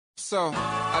So,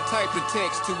 I typed a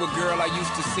text to a girl I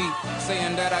used to see,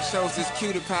 saying that I chose this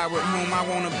cutie pie with whom I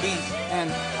wanna be.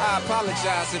 And I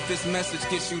apologize if this message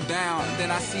gets you down.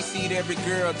 Then I CC'd every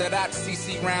girl that I'd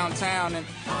CC round town. And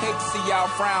hate to see y'all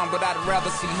frown, but I'd rather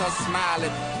see her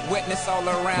smiling. Wetness all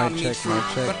around me, true.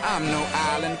 But I'm no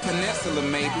island, peninsula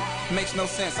maybe. Makes no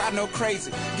sense, I know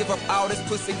crazy. Give up all this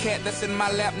pussy cat that's in my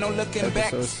lap, no looking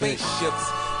back. Spaceships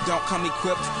don't come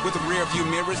equipped with rear view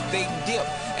mirrors, they dip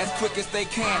as quick as they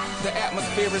can. The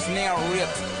atmosphere is now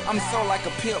ripped. I'm so like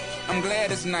a pimp. I'm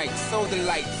glad it's night. So the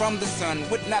light from the sun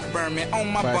would not burn me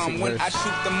on my bum when I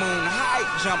shoot the moon. High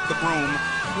jump the broom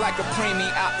like a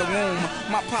preemie out the womb.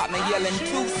 My partner yelling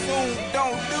too soon.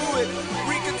 Don't do it.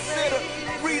 Reconsider.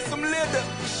 Read some litter.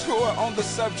 Sure on the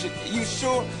subject. You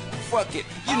sure? Fuck it.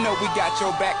 You know we got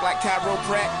your back like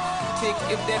chiropractic.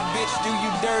 If that bitch do you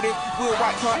dirty, we'll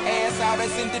wipe her ass out as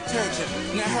in detergent.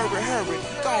 Now hurry,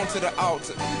 go on to the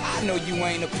altar. I know you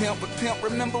ain't a pimp, but pimp,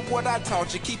 remember what I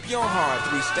taught you. Keep your heart,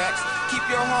 3 stacks. Keep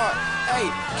your heart, hey,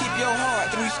 keep your heart,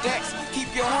 3 stacks.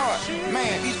 Keep your heart.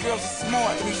 Man, these girls are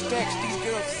smart, 3 stacks. These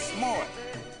girls are smart.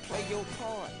 Play your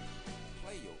part.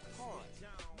 Play your part.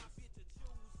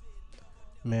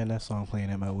 Man, that song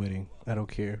playing at my wedding. I don't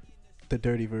care. The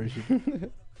dirty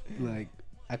version. Like,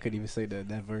 I couldn't even say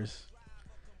that verse.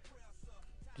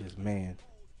 Just man.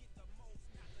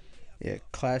 Yeah,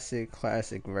 classic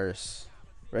verse.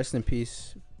 Rest in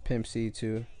peace, Pimp C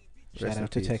too. Shout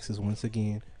out to Texas once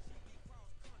again.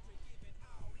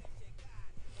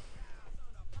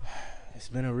 It's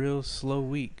been a real slow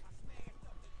week.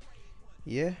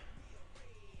 Yeah.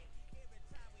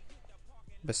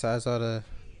 Besides all the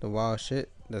wild shit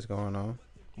that's going on.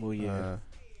 Well, yeah.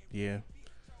 Yeah.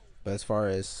 But as far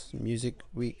as music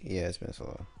week, yeah, it's been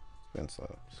slow.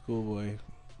 Schoolboy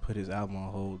put his album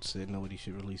on hold, said nobody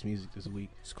should release music this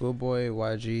week. Schoolboy,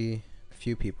 YG,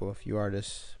 a few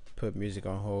artists put music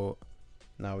on hold.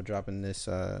 Now we're dropping this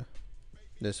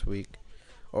week.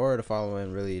 Or the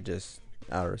following, really just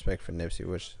out of respect for Nipsey,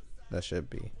 which that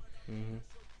should be. Mm-hmm.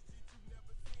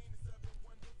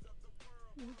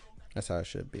 That's how it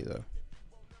should be, though.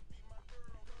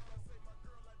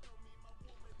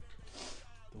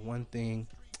 The one thing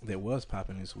that was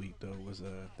popping this week though was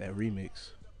that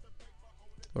remix.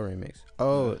 What remix?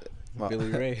 Oh, Billy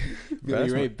Ray. Bro,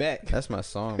 Billy Ray back. That's my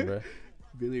song, bro.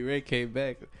 Billy Ray came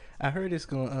back. I heard it's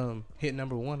gonna hit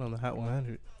number 1 on the Hot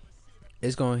 100.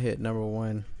 It's gonna hit number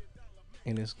 1,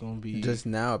 and it's gonna be just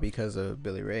now because of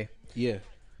Billy Ray. Yeah,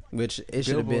 which it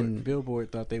should have been.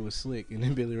 Billboard thought they was slick, and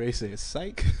then Billy Ray said,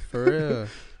 "Psych." For real.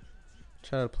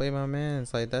 Try to play my man.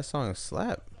 It's like that song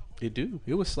slap. It do.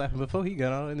 It was slapping before he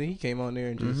got on, and then he came on there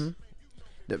and just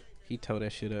he tore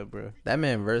that shit up, bro. That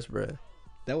man verse, bro.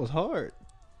 That was hard.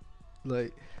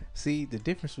 Like, see the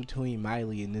difference between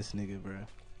Miley and this nigga, bro.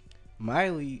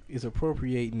 Miley is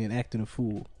appropriating and acting a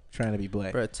fool, trying to be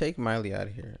black. Bro, take Miley out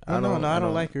of here. I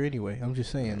don't like her anyway. I'm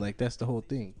just saying, like, that's the whole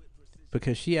thing,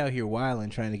 because she out here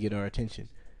wilding, trying to get our attention.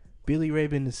 Billy Ray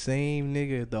been the same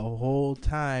nigga the whole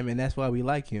time, and that's why we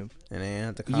like him. And they ain't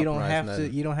have to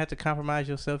compromise you don't have to compromise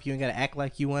yourself. You ain't gotta act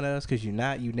like you one of us, because you're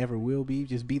not. You never will be.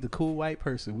 Just be the cool white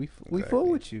person. We fool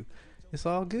with you. It's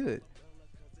all good.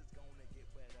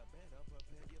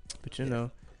 But you know,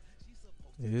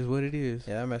 it is what it is.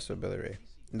 Yeah, I messed with Billy Ray.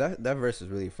 That verse is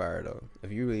really fire though.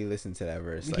 If you really listen to that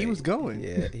verse, he was going.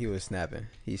 Yeah, he was snapping.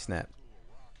 He snapped.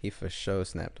 He for sure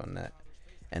snapped on that.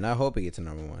 And I hope it gets to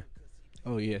number 1.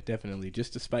 Oh yeah, definitely.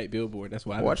 Just to spite Billboard. That's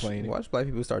why I've been playing it. Watch black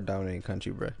people start dominating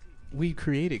country, bro. We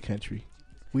created country.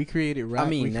 We created rock.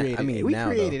 We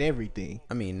created everything.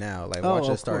 I mean now, like watch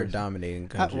us start dominating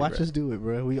country. Watch us do it,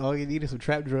 bro. We all you need is some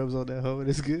trap drums on that hoe, and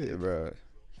it's good, bro.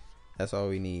 That's all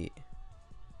we need.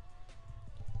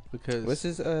 Because what's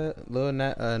his Lil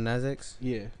Nas X?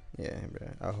 Yeah, bro.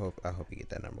 I hope he get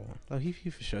that number 1. Oh, he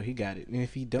for sure he got it. And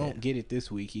if he don't get it this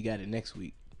week, he got it next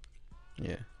week.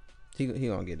 Yeah, he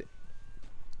gonna get it.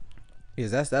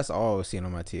 Because that's all I was seeing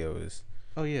on my TO is.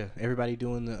 Oh yeah, everybody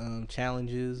doing the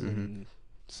challenges and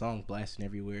songs blasting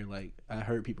everywhere. Like I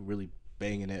heard people really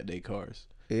banging at their cars.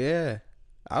 Yeah,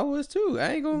 I was too.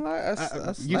 I ain't gonna lie.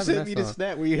 I you sent me the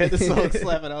snap where you had the song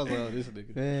slapping. I was like, oh, this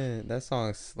nigga. Man, that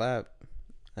song slapped.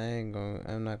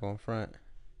 I'm not gonna front.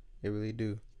 It really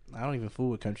do. I don't even fool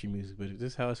with country music, but if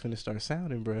this is how it's gonna start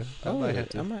sounding, bro,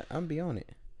 I'm be on it.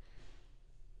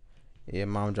 Yeah,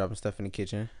 mom dropping stuff in the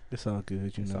kitchen. It's all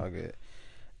good, It's all good.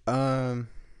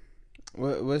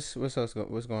 What's else?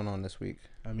 What's going on this week?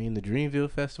 I mean, the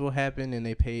Dreamville Festival happened, and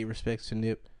they paid respects to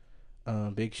Nip.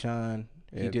 Big Sean,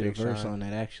 he did a verse on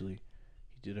that. Actually,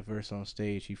 he did a verse on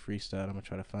stage. He freestyled. I'm gonna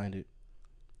try to find it.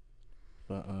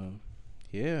 But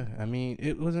yeah, I mean,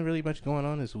 it wasn't really much going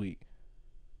on this week.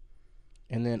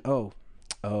 And then I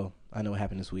know what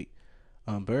happened this week.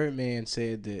 Birdman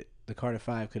said that the Carter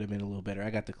 5 could have been a little better.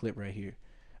 I got the clip right here.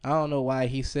 I don't know why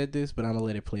he said this, but I'm gonna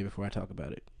let it play before I talk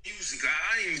about it. Music,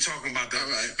 I ain't even talking about that,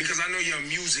 right? Because I know you're a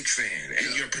music fan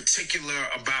and you're particular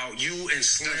about you and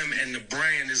Slim and the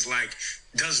brand is like,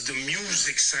 does the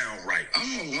music sound right?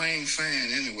 I'm a Wayne fan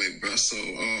anyway, bro. So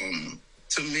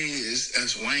to me,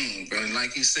 that's Wayne, bro. And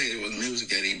like he said, it was music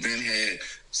that he been had.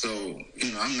 So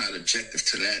I'm not objective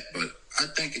to that, but I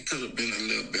think it could have been a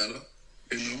little better,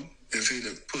 if he'd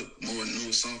have put more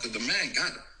new songs. Because the man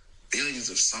got billions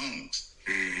of songs,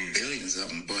 billions of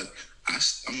them. But I'm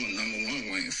a number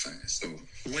one Wayne fan. So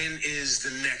when is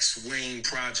the next Wayne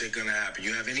project gonna happen?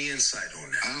 You have any insight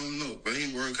on that? I don't know, but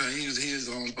he work hard. He is his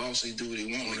own boss. He do what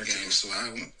he want in the game. So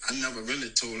I never really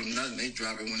told him nothing. They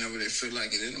drop it whenever they feel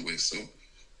like it anyway. So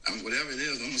whatever it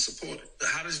is, I'm gonna support it.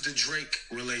 How does the Drake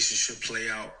relationship play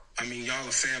out? I mean, y'all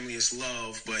are family, it's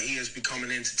love, but he has become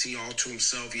an entity all to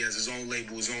himself. He has his own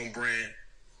label, his own brand.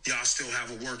 Y'all still have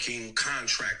a working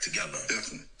contract together.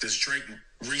 Definitely. Does Drake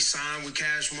re-sign with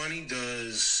Cash Money?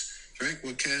 Does Drake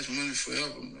with Cash Money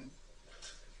forever, man.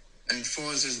 And as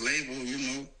far as his label,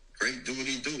 Drake do what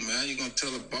he do, man. How you gonna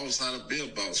tell a boss how to be a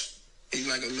boss? He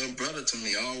like a little brother to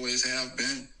me, always have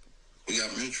been. We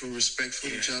got mutual respect for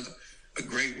each other, a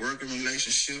great working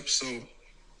relationship. So,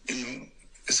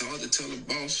 it's hard to tell a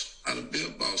boss how to be a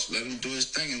boss. Let him do his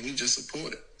thing, and we just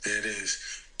support it. There it is.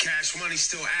 Cash Money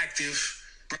still active.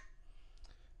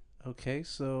 Okay,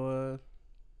 so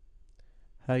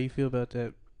how you feel about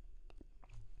that?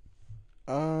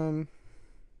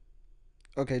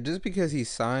 Okay, just because he's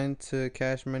signed to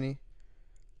Cash Money,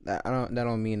 that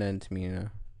don't mean nothing to me,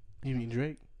 You mean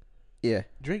Drake? Yeah.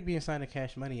 Drake being signed to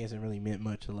Cash Money hasn't really meant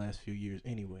much the last few years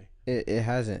anyway. It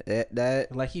hasn't.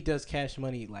 That like he does Cash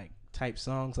Money like type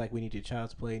songs like We Need Your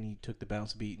Child's Play and he took the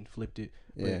bounce beat and flipped it.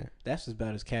 But yeah. That's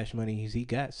about as Cash Money as he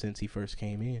got since he first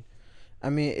came in. I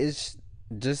mean, it's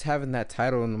just having that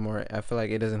title anymore. I feel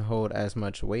like it doesn't hold as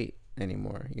much weight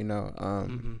anymore.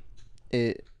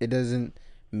 It doesn't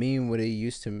mean what it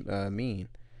used to mean.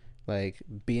 Like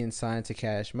being signed to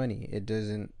Cash Money, it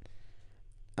doesn't.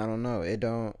 I don't know. It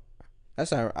don't.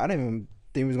 That's not. I didn't even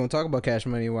think we was gonna talk about Cash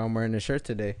Money while I'm wearing this shirt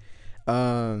today.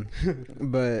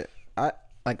 But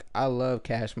I love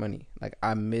Cash Money. Like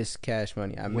I miss Cash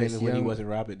Money. I miss when he wasn't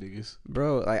robbing niggas,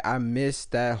 bro. Like I miss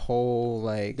that whole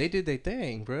like they did their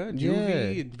thing, bro.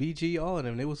 Juvie and BG, all of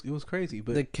them. It was crazy.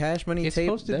 But the Cash Money it's tape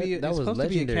supposed to be. that It's was supposed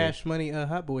legendary. to be a Cash Money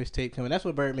Hot Boys tape coming. That's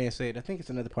what Birdman said. I think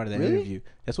it's another part of that interview.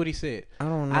 That's what he said. I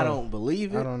don't know. I don't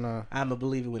believe it. I don't know. I'm a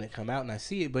believer when it come out and I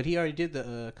see it. But he already did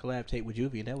the collab tape with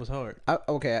Juvie and that was hard. I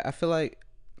feel like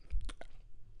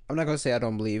I'm not gonna say I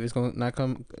don't believe it's gonna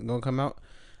come out.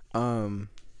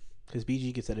 Because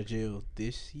BG gets out of jail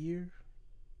this year,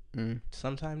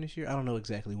 sometime this year. I don't know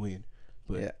exactly when,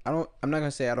 but yeah, I'm not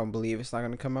gonna say I don't believe it's not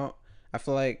gonna come out. I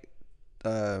feel like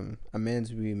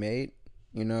amends will be made,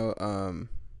 But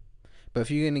if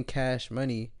you're getting Cash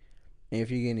Money, and if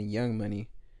you're getting Young Money,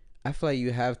 I feel like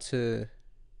you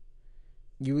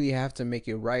really have to make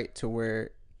it right to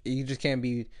where you just can't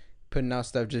be putting out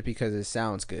stuff just because it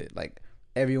sounds good. Like.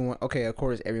 Everyone, okay, of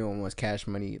course, everyone wants Cash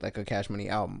Money, like a Cash Money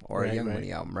album or a Young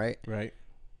Money album, right? Right.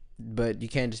 But you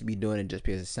can't just be doing it just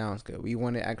because it sounds good. We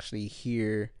want to actually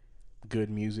hear good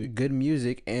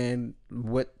music, and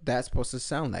what that's supposed to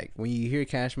sound like. When you hear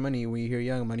Cash Money, when you hear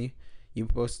Young Money,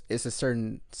 it's a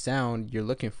certain sound you're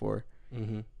looking for.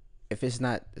 Mm-hmm. If it's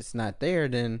not there,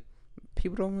 then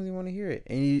people don't really want to hear it.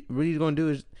 And what you're gonna do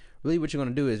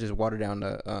is just water down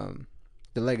the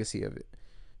legacy of it.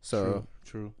 So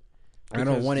true. I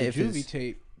don't want it if Juvie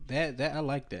tape that I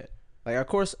like that. Like of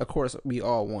course we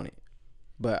all want it,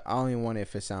 but I only want it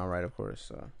if it sound right, of course.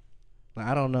 So like,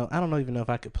 I don't even know if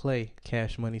I could play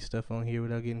Cash Money stuff on here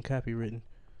without getting copywritten.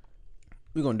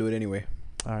 We're gonna do it anyway.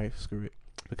 All right, screw it,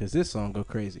 because this song go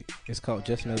crazy. It's called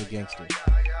Just Another Gangster.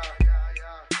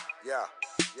 Yeah.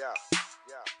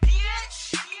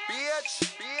 Bitch,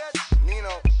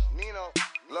 Nino,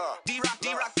 love.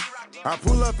 I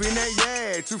pull up in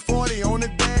that 240 on the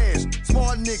dash.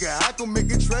 Smart nigga, I can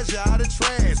make a treasure out of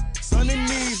trash. Son and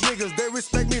these niggas, they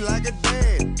respect me like a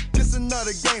dad. Just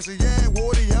another gangster, yeah,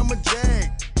 Wardy, I'm a jag.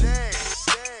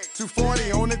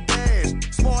 240 on the dash.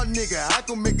 Smart nigga, I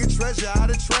can make a treasure out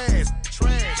of trash.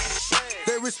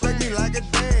 They respect me like a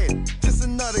dad. Just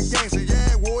another gangster,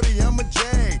 yeah, Wardy, I'm a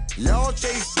jag. Y'all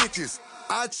chase bitches,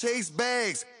 I chase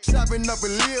bags. Shopping up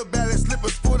in Lil Valley,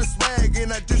 slippers for the swag.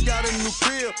 And I just got a new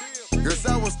crib, cause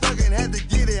I was stuck and had to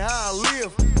get it how I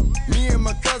live. Me and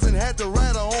my cousin had to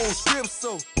write our own scripts,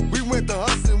 so we went to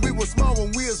hustling. We was small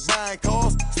when we was buying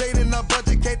cars. Stayed in our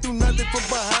budget, can't do nothing from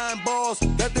behind bars.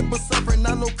 Nothing but suffering,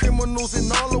 I know criminals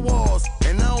in all the walls.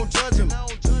 And I don't judge them.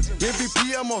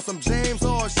 MVP, I'm on some James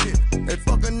Hard shit. That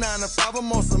fucking 9 to 5,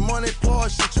 I'm on some money par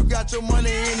shit. You got your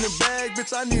money in the bag,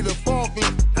 bitch, I need a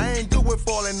forklift. I ain't good with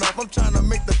falling off, I'm trying to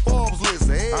make the Forbes list.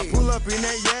 Hey, I pull up in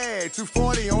that yag,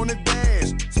 240 on the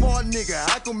dash. Smart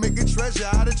nigga, I can make a treasure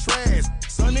out of trash.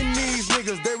 Son in these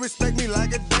niggas, they respect me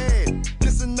like a dad.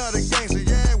 This another gangster,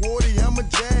 yeah, Woody, I'm a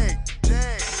jag.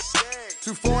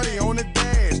 240 on the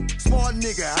dash. Smart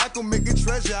nigga, I can make a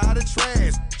treasure out of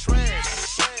trash.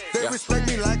 They respect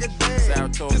me like a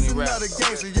dad. This another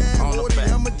gangster, yeah, Woody,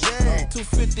 I'm a jag.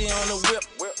 250 on the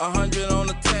whip, 100 on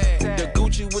the tag. The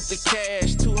Gucci with the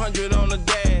cash, 200 on the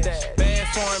dash. Bad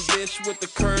foreign bitch with the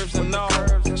curves and all.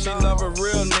 She love a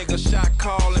real nigga, shot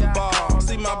call and ball.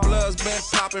 See my blood's been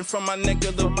popping from my neck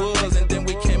of the woods. And then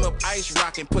we came up ice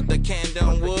rocking, put the can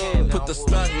down wood. Put the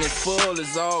stunt in it full,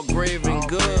 it's all gravy and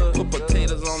good. Put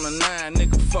potatoes on the 9,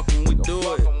 nigga, fucking we do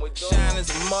it. Shine is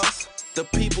a must. The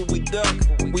people we duck,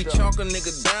 we chalk a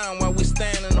nigga down while we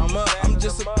standing them up. I'm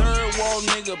just a third wall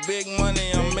nigga, big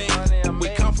money I'm making. We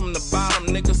come from the bottom,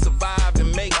 nigga, survive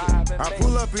and make it. I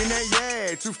pull up in that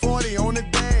yag, 240 on the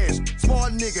dash.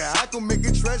 Smart nigga, I can make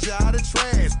a treasure out of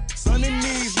trash. Son in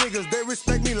these niggas, they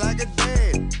respect me like a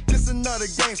dad. This another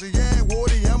gangster, yeah,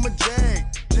 Woody, I'm a jag.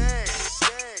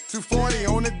 240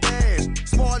 on the dash.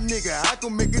 Smart nigga, I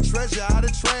can make a treasure out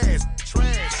of trash.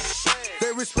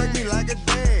 They respect me like a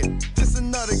dad. This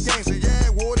another gangster, yeah,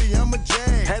 Woody, I'm a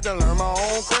jag. Had to learn my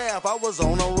own craft, I was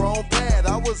on the wrong path.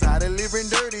 I was out of living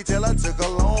dirty till I took a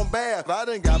long bath. I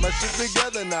done got my shit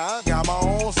together now, I got my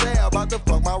own staff. About to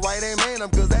fuck my right hand man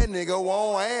up, cause that nigga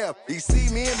won't have. He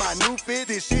see me in my new fit,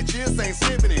 this shit just ain't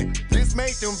sipping it. This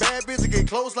make them bad bitches get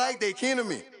close like they kin to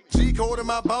me. G-code in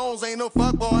my bones, ain't no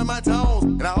fuckboy in my tones.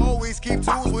 And I always keep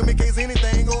tools with me in case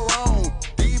anything go wrong.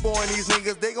 D-boy and these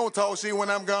niggas, they gon' talk shit when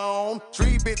I'm gone. 3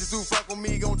 bitches who fuck with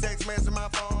me gon' text message my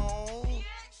phone.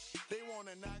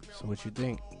 So what you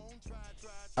think?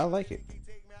 I like it.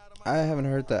 I haven't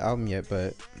heard the album yet,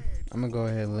 but I'm gonna go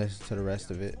ahead and listen to the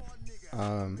rest of it.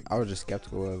 I was just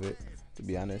skeptical of it, to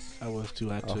be honest. I was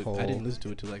too. I didn't listen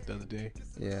to it till like the other day.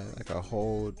 Yeah, like a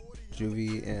whole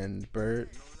Juvie and Bird.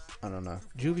 I don't know.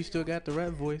 Juvie still got the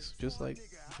rap voice, just like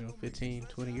 15,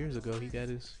 20 years ago. He got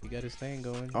his thing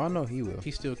going. Oh, I know he will.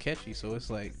 He's still catchy, so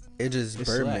it's like it's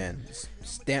Birdman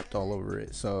stamped all over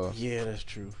it. So yeah, that's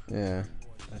true. Yeah,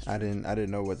 that's true. I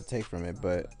didn't know what to take from it,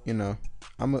 but I'm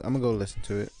gonna go listen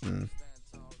to it and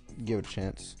give it a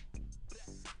chance.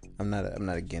 I'm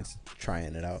not against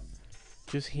trying it out.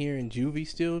 Just hearing Juvie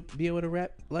still be able to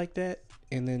rap like that,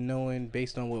 and then knowing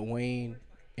based on what Wayne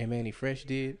and Manny Fresh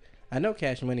did. I know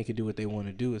Cash Money could do what they want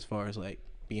to do as far as like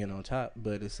being on top,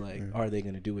 but it's like, are they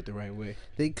going to do it the right way?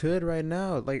 They could right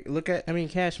now. Like,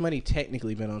 Cash Money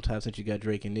technically been on top since you got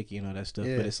Drake and Nicki and all that stuff,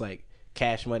 but it's like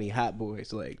Cash Money, Hot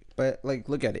Boys, like. But like,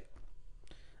 look at it.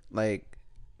 Like,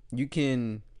 you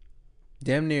can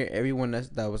damn near everyone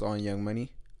that was on Young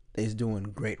Money is doing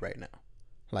great right now.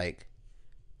 Like,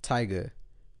 Tyga,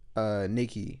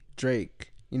 Nicki,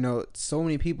 Drake. So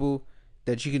many people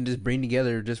that you can just bring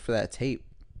together just for that tape.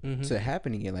 Mm-hmm. To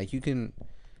happen again. Like, you can,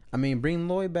 bring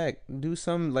Lloyd back. Do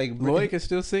some like Lloyd can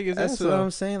still sing his ass off. That's what I'm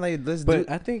saying. Like,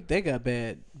 I think they got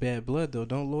bad blood though.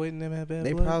 Don't Lloyd and them have bad blood?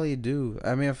 They probably do.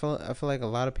 I feel like a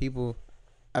lot of people.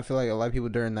 I feel like a lot of people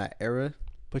during that era.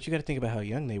 But you got to think about how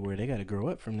young they were. They got to grow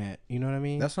up from that. You know what I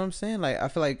mean? That's what I'm saying. Like, I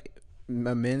feel like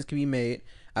amends can be made.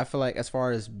 I feel like as far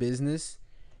as business,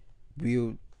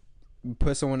 we'll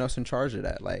put someone else in charge of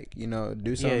that. Like, do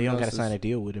something. Yeah, you don't gotta sign a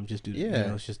deal with them. Just do.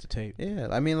 Yeah, it's just a tape. Yeah,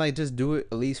 like just do it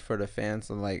at least for the fans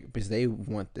and like because they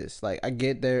want this. Like, I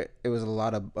get there. It was a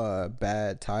lot of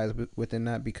bad ties within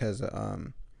that because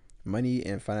of money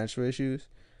and financial issues.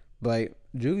 But like,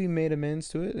 Juvie made amends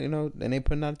to it. And they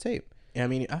putting out a tape. Yeah,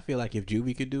 I feel like if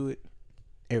Juvie could do it,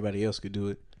 everybody else could do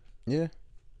it. Yeah.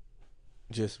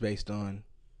 Just based on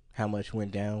how much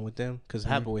went down with them, because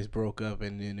Hot Boys broke up,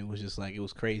 and then it was just like, it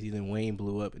was crazy. Then Wayne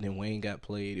blew up, and then Wayne got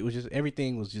played. It was just,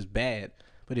 everything was just bad.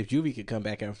 But if Juvie could come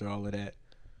back after all of that,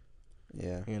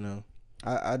 yeah,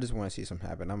 I just want to see something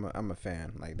happen. I'm a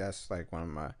fan. Like, that's like one of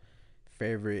my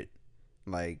favorite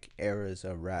like eras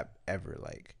of rap ever.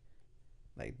 Like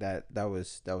that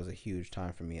was a huge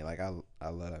time for me. Like, I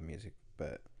love that music.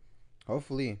 But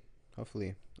hopefully,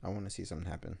 I want to see something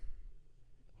happen.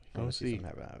 I want to see something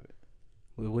happen out of it.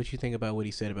 Well, what you think about what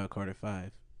he said about Carter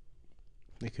 5?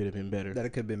 It could have been better. That it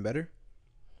could have been better?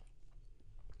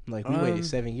 Like, we waited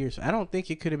 7 years. I don't think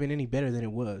it could have been any better than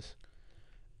it was.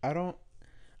 I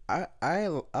I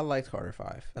liked Carter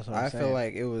 5. That's what I'm saying. feel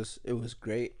like it was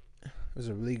great. It was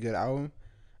a really good album.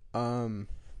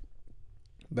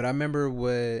 But I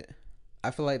remember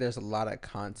I feel like there's a lot of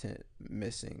content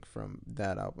missing from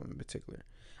that album in particular.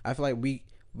 I feel like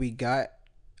we got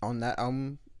on that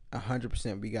album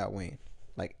 100%. We got Wayne,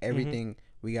 like everything.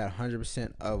 We got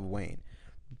 100% of Wayne.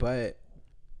 But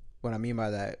what I mean by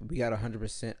that, we got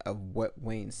 100% of what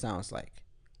Wayne sounds like.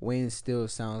 Wayne still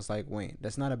sounds like Wayne.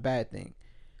 That's not a bad thing.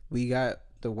 We got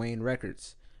the Wayne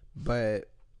records, but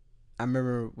I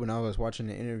remember when I was watching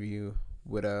the interview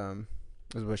with it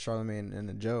was with Charlamagne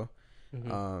and Joe.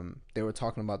 They were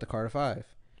talking about the Carter 5,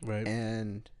 right?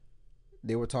 And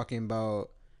they were talking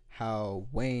about how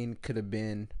Wayne could have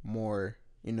been more,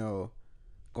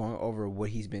 going over what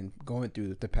he's been going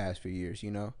through the past few years,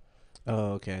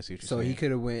 Oh, okay, I see what you're saying. So he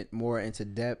could have went more into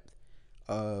depth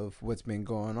of what's been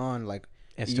going on, like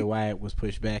as to why it was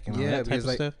pushed back and all that type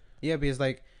of stuff. Yeah, because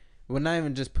like, well, not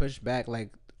even just pushed back,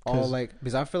 like all like,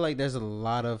 because I feel like there's a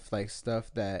lot of like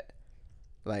stuff that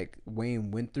like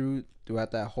Wayne went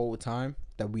throughout that whole time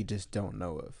that we just don't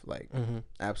know of, like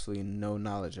absolutely no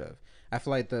knowledge of. I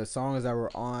feel like the songs that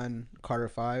were on Carter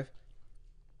 5,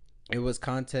 it was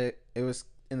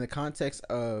in the context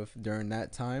of during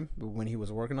that time when he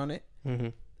was working on it,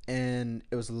 and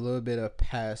it was a little bit of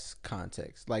past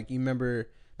context. Like you remember,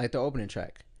 like the opening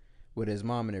track with his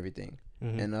mom and everything,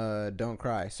 and Don't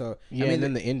Cry. So yeah, I mean, and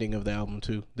then the ending of the album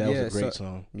too. That was a great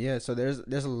song. Yeah, so there's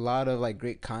a lot of like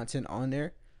great content on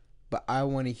there, but I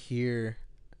want to hear,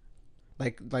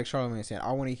 like Charlamagne said,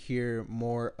 I want to hear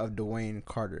more of Dwayne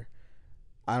Carter.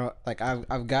 I don't like.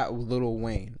 I've got Lil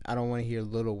Wayne. I don't want to hear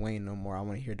Lil Wayne no more. I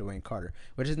want to hear Dwayne Carter,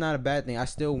 which is not a bad thing. I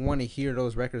still want to hear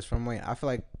those records from Wayne. I feel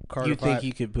like Carter. You think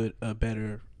he could put a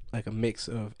better, like a mix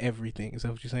of everything? Is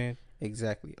that what you're saying?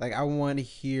 Exactly. Like I want to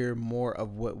hear more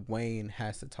of what Wayne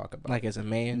has to talk about. Like as a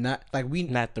man, not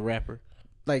the rapper.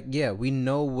 Like yeah, we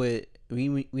know what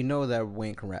we know that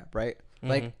Wayne can rap, right?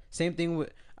 Like same thing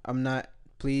with. I'm not.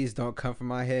 Please don't come from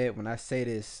my head when I say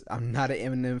this. I'm not an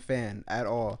Eminem fan at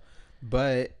all.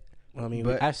 But well, I mean,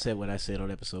 I said what I said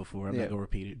on episode 4. I'm not gonna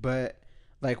repeat it. But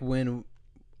like when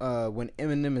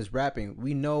Eminem is rapping,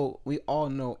 we all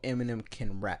know Eminem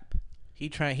can rap.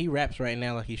 He raps right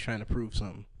now like he's trying to prove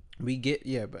something. We get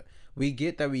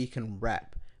that we can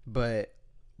rap, but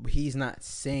he's not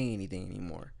saying anything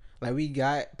anymore. Like we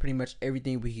got pretty much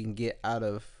everything we can get out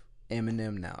of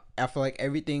Eminem now. I feel like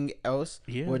everything else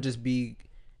would just be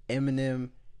Eminem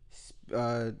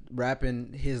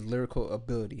rapping his lyrical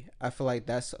ability. I feel like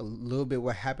that's a little bit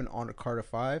what happened on the Carter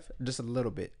 5, just a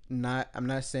little bit. I'm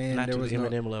not saying not there to was the no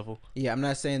Eminem level. Yeah, I'm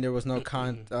not saying there was no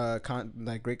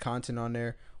like great content on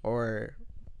there or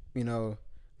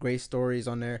great stories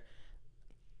on there.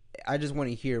 I just want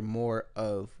to hear more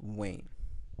of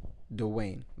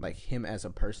Dwayne, like him as a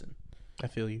person. I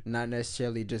feel you. Not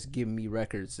necessarily just give me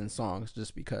records and songs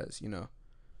just because,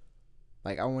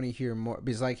 like I want to hear more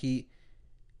because like he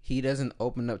doesn't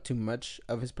open up too much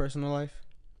of his personal life.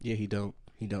 Yeah, he don't.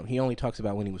 He only talks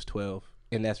about when he was 12,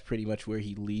 and that's pretty much where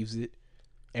he leaves it.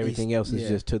 Everything else is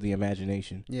just to the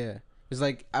imagination. Yeah. It's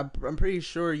like I'm pretty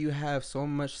sure you have so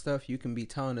much stuff you can be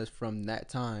telling us from that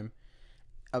time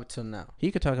up till now.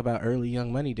 He could talk about early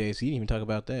Young Money days. He didn't even talk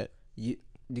about that. You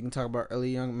can talk about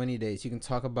early Young Money days. You can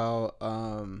talk about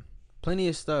plenty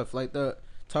of stuff. Like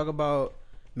talk about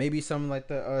maybe some like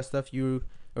the stuff you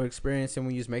or experiencing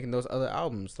when you was making those other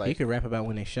albums. Like he could rap about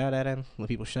when they shot at him, when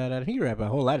people shot at him. He could rap about a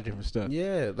whole lot of different stuff.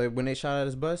 Yeah, like when they shot at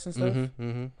his bus and stuff.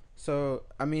 So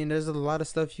I mean, there's a lot of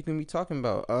stuff you can be talking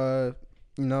about.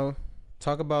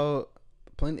 Talk about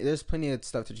plenty. There's plenty of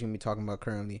stuff that you can be talking about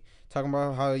currently. Talking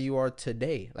about how you are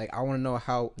today. Like I want to know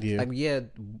how. Yeah. Like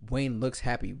Wayne looks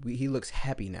happy. He looks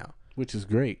happy now, which is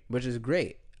great.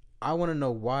 I want to know,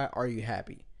 why are you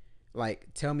happy? Like,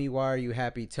 tell me, why are you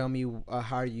happy? Tell me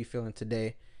how are you feeling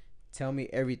today? Tell me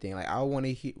everything. Like I want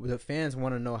to hear. The fans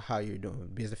want to know how you're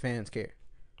doing because the fans care.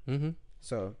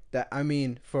 So that, I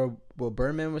mean, for what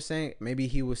Birdman was saying, maybe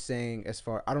he was saying as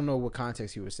far, I don't know what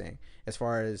context he was saying, as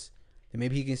far as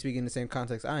maybe he can speak in the same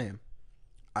context I am.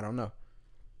 I don't know.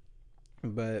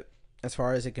 But as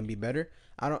far as it can be better,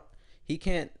 he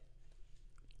can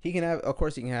have, of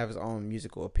course he can have his own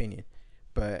musical opinion.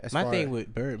 But as my far thing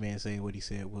with Birdman saying what he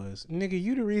said was, nigga,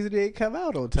 you the reason it didn't come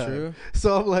out on time. True.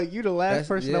 So I'm like, you the last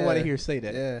person I want to hear say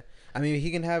that. Yeah. I mean,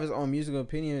 he can have his own musical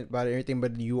opinion about everything,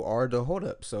 but you are the hold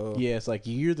up. So yeah, it's like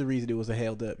you're the reason it was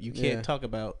held up. You can't talk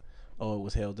about, oh, it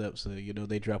was held up, so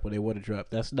they drop what they want to drop.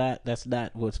 That's not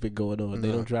what's been going on. No.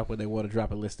 They don't drop what they want to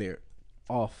drop unless they're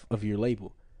off of your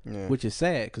label, which is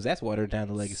sad because that's watered down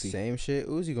the legacy. Same shit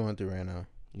Uzi going through right now.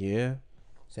 Yeah.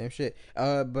 Same shit.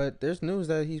 But there's news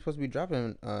that he's supposed to be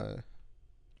dropping.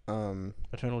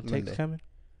 Eternal Takes Monday. coming.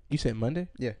 You said Monday?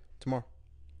 Yeah, tomorrow.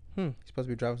 He's supposed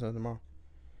to be dropping something tomorrow.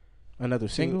 Another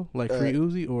single like Free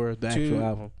Uzi or the actual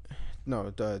album?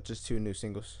 No, just 2 new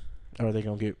singles. Or are they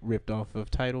gonna get ripped off of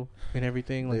Tidal and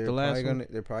everything like the last one?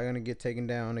 They're probably gonna get taken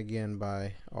down again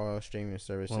by all streaming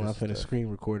services. Well, I'm finna screen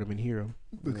record them and hear them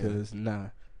because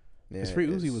Free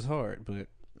Uzi was hard, but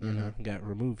you know, got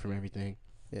removed from everything.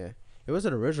 Yeah, it was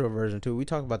an original version too. We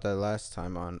talked about that last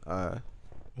time on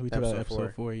we talked about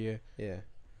episode 4. Yeah.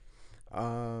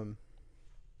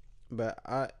 But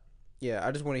I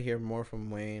just want to hear more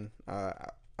from Wayne. I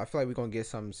feel like we're gonna get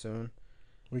something soon.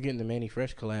 We're getting the Manny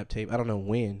Fresh collab tape. I don't know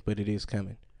when, but it is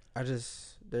coming.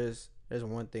 There's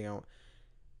one thing I want.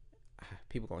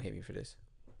 People gonna hate me for this.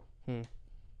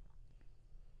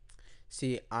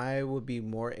 See, I would be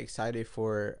more excited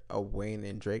for a Wayne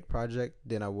and Drake project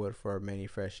than I would for a Manny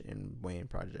Fresh and Wayne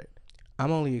project.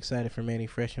 I'm only excited for Manny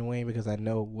Fresh and Wayne because I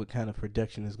know what kind of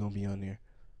production is gonna be on there.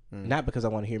 Not because I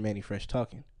want to hear Manny Fresh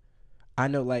talking. I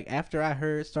know, like, after I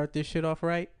heard Start This Shit Off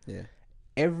Right,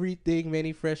 everything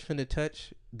Manny Fresh finna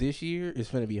touch this year is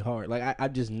finna be hard. Like, I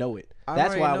just know it.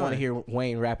 That's why I want to hear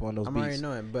Wayne rap on those beats. Already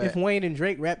knowing, but if Wayne and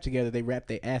Drake rap together, they rap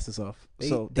their asses off.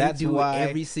 That's do why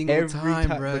every single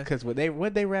time, bro. Because what they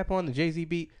rap on the Jay-Z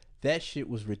beat, that shit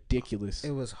was ridiculous.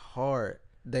 It was hard.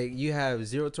 You have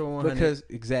 0 to 100. Because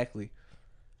exactly.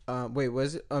 Wait,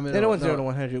 was it? No, 0 to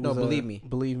 100. No, was, Believe Me.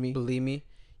 Believe Me. Believe Me.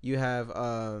 You have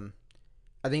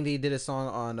I think they did a song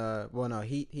on well, no,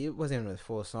 he wasn't even a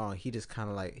full song. He just kind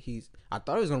of like I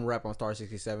thought he was gonna rap on Star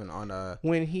 67 on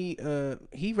when he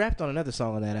rapped on another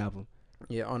song on that album.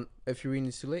 Yeah, on If You're Reading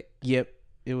It's Too Late. Yep,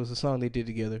 it was a song they did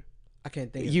together. I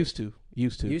can't think. Used to.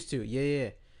 Yeah.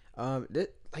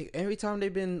 Like every time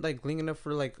they've been like linking up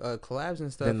for like collabs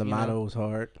and stuff. Then the motto was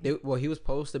hard. He was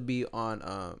supposed to be on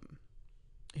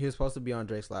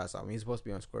Drake's last album. He was supposed to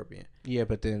be on Scorpion. Yeah,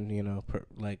 but then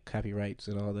like copyrights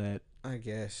and all that. I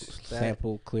guess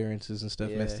sample clearances and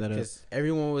stuff messed that up. Because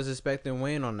everyone was expecting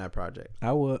Wayne on that project.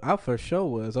 I for sure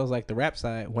was. I was like, the rap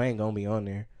side, Wayne gonna be on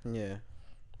there. Yeah.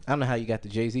 I don't know how you got the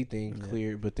Jay-Z thing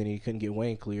cleared, but then you couldn't get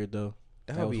Wayne cleared though.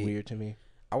 That was weird to me.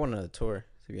 I want another tour,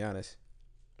 to be honest.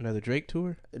 Another Drake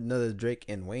tour? Another Drake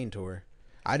and Wayne tour.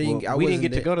 We didn't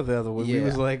get to go to the other one. Yeah. We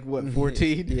was like, what,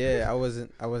 14? Yeah, I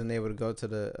wasn't able to go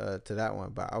to to that one,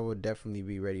 but I would definitely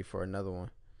be ready for another one,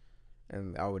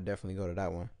 and I would definitely go to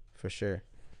that one for sure.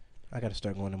 I got to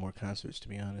start going to more concerts, to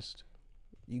be honest.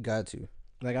 You got to.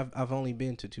 Like I've only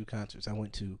been to 2 concerts. I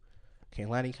went to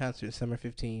Kehlani concert summer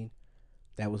 15,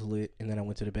 that was lit, and then I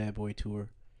went to the Bad Boy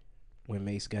tour when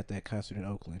Mace got that concert in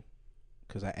Oakland,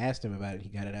 because I asked him about it. He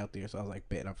got it out there, so I was like,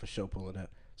 bet, I'm for sure pulling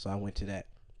up. So I went to that,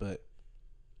 but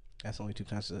that's the only 2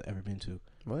 concerts I've ever been to.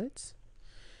 What?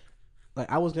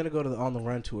 Like, I was gonna go to the On the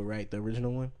Run tour, right? The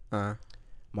original one.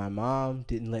 My mom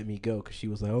didn't let me go because she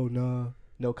was like, "Oh no,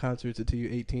 no concerts until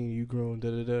you're 18. You grown."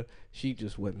 Da da da. She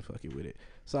just wasn't fucking with it.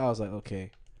 So I was like,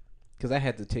 okay, because I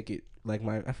had the ticket. Like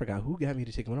I forgot who got me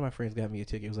the ticket. One of my friends got me a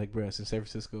ticket. It was like, bruh, it's in San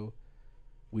Francisco.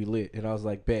 We lit, and I was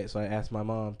like, bet. So I asked my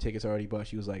mom, tickets already bought.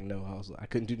 She was like, no. I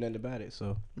couldn't do nothing about it.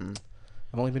 So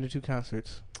I've only been to 2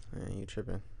 concerts. Man, you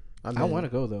tripping? I want to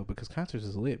go though because concerts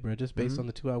is lit, bro. Just based on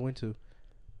the 2 I went to.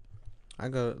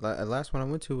 The last one I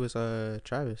went to was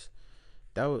Travis.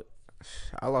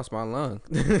 I lost my lung.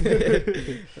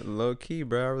 Low key,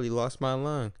 bro. I really lost my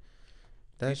lung.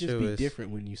 That shit was different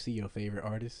when you see your favorite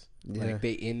artists. Yeah. Like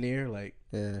they in there, like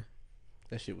that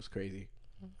shit was crazy.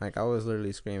 Like I was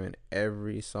literally screaming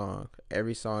every song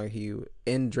he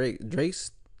in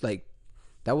Drake's like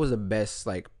that was the best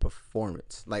like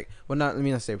performance. Like let me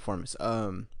not say performance.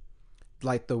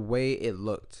 Like the way it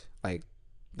looked, like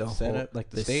the setup,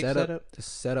 like the stage setup. The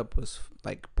setup was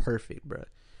like perfect, bro.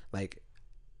 Like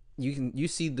you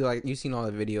seen all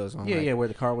the videos on where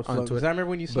the car was floating. Because I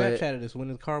remember when you Snapchatted us when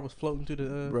the car was floating through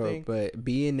the thing. But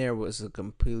being there was a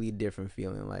completely different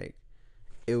feeling. Like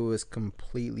it was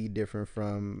completely different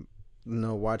from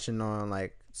watching on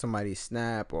like somebody's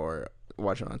Snap or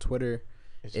watching on Twitter.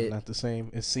 It's not the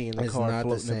same as seeing the car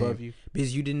floating above you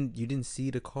because you didn't see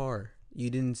the car. You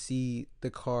didn't see the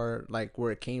car like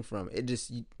where it came from. It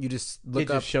just you just look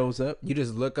up. It just shows up. You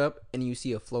just look up and you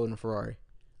see a floating Ferrari.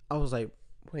 I was like,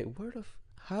 wait, when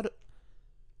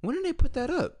did they put that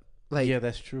up? Like, yeah,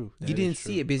 that's true. You didn't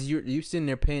see it because you're sitting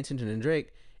there paying attention to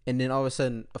Drake, and then all of a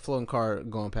sudden a floating car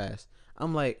going past.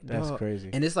 I'm like, that's crazy.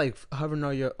 And it's like hovering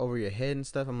over your head and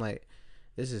stuff. I'm like,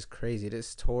 this is crazy.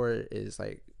 This tour is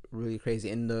like really crazy.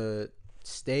 And the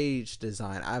stage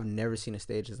design, I've never seen a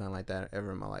stage design like that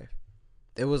ever in my life.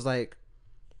 It was like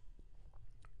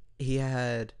he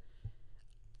had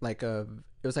like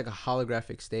like a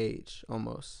holographic stage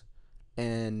almost,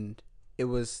 and it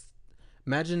was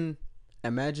imagine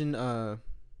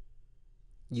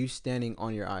you standing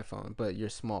on your iPhone, but you're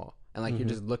small and like you're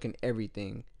just looking at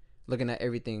everything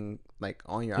like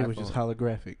on your iPhone. It was just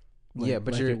holographic. Yeah,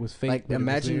 but like you're it was fake. like but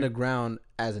imagine it was the ground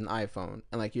as an iPhone,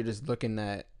 and like you're just looking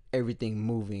at everything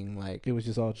moving. Like it was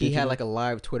just all. He Digital. had like a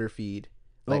live Twitter feed,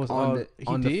 Oh, like it's on all- the he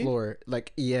on the did? floor.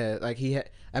 Like yeah, like he had.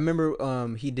 I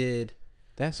remember he did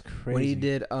That's crazy. when he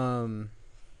did In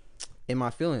My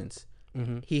Feelings.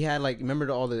 He had like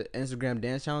remember all the Instagram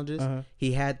dance challenges.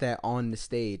 He had that on the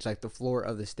stage, like the floor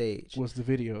of the stage. What's the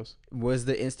videos? Was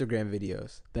the Instagram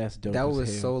videos. That's dope. That as was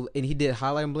hell. so, and he did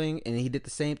Highlight Bling, and he did the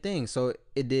same thing. So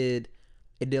it did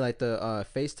like the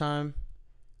FaceTime,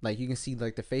 like you can see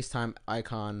like the FaceTime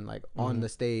icon like on the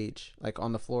stage, like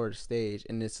on the floor of the stage,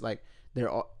 and it's like they're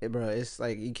all, bro. It's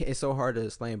like it's so hard to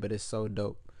explain, but it's so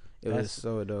dope. It was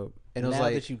so dope, and it was now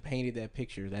like that you painted that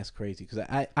picture, that's crazy. Because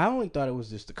I only thought it was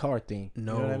just the car thing. You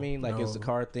know what I mean? Like it's the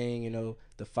car thing. You know,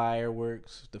 the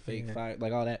fireworks, the fake fire,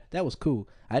 like all that. That was cool.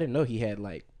 I didn't know he had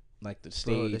like the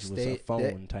stage was a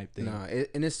phone type thing. No,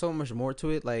 and it's so much more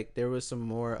to it. Like there was some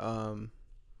more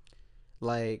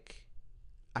like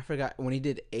I forgot when he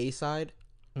did A side,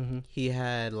 he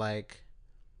had like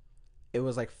it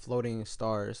was like floating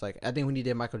stars. Like I think when he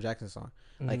did Michael Jackson's song,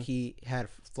 like he had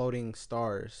floating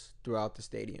stars throughout the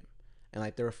stadium, and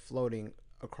like they were floating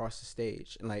across the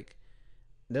stage, and like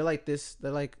they're like this,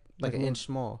 they're like an inch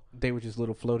small. They were just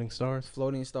little floating stars.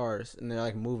 Floating stars, and they're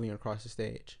like moving across the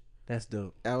stage. That's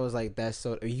dope. I was like, that's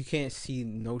so you can't see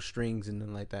no strings and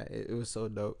nothing like that. It was so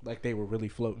dope. Like they were really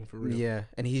floating for real. Yeah,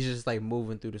 and he's just like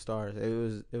moving through the stars.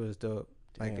 It was dope.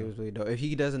 Like it was really dope. If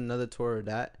he does another tour of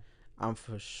that, I'm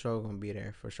for sure gonna be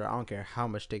there for sure. I don't care how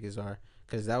much tickets are,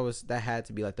 because that had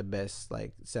to be like the best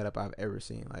like setup I've ever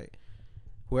seen. Like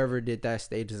whoever did that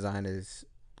stage design is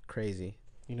crazy.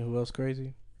 You know who else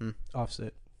crazy?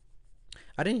 Offset.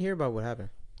 I didn't hear about what happened.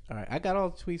 All right, I got all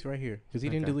the tweets right here because he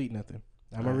didn't Okay. delete nothing.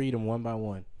 I'm gonna read them one by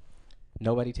one.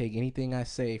 Nobody take anything I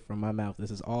say from my mouth.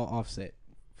 This is all Offset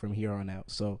from here on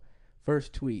out. So,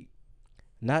 first tweet.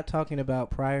 Not talking about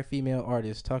prior female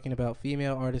artists, talking about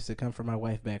female artists that come from my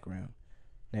wife background.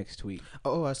 Next tweet.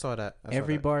 Oh, I saw that.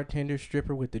 Every bartender,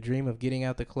 stripper with the dream of getting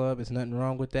out the club, is nothing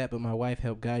wrong with that, but my wife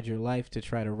helped guide your life to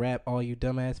try to rap all you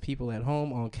dumbass people at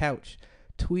home on couch.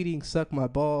 Tweeting suck my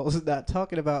balls. Not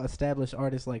talking about established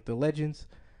artists like the Legends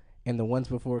and the ones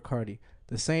before Cardi.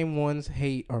 The same ones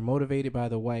hate are motivated by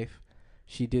the wife.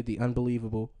 She did the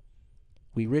unbelievable.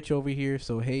 We rich over here,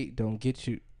 so hate don't get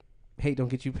you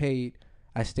paid.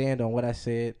 I stand on what I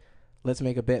said. Let's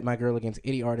make a bet, my girl, against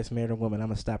any artist, man or woman. I'm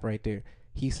gonna stop right there.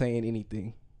 He's saying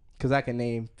anything, cause I can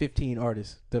name 15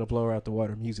 artists that'll blow her out the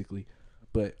water musically,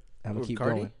 but I'm gonna keep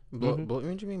Cardi? going. What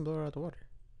do you mean blow her out the water?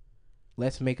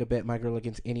 Let's make a bet, my girl,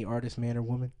 against any artist, man or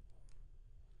woman.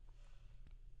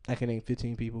 I can name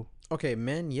 15 people. Okay,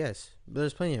 men, yes.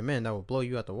 There's plenty of men that will blow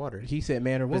you out the water. He said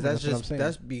man or woman. That's what I'm saying.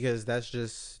 That's because that's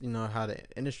just how the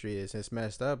industry is. It's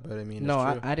messed up, but I mean, no,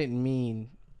 it's true. I didn't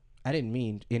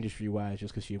mean industry wise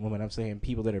just because she's a woman. I'm saying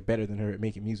people that are better than her at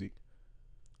making music.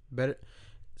 Better.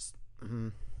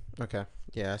 Okay.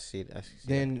 Yeah, I see.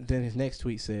 Then his next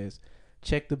tweet says,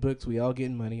 "Check the books. We all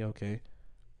getting money." Okay.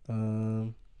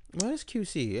 Well, that's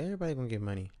QC. Everybody gonna get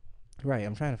money. Right.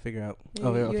 I'm trying to figure out. You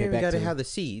Okay. ain't Back gotta to have the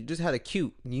C. You just have the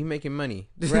cute. You making money.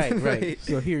 right.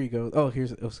 So here you go. Oh,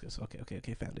 here's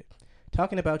okay. Found it.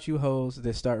 Talking about you hoes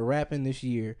that start rapping this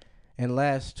year and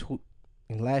last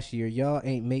year, y'all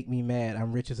ain't make me mad.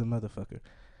 I'm rich as a motherfucker.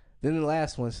 Then the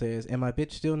last one says, "And my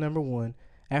bitch still number one.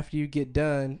 After you get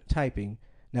done typing,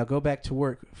 now go back to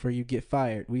work for you get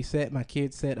fired. We set my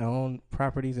kids set our own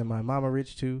properties and my mama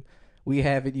rich too. We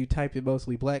have it. You type it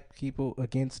mostly black people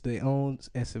against their own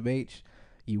SMH.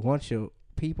 You want your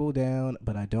people down,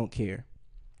 but I don't care."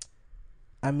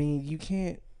 I mean, you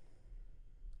can't.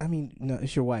 I mean, no,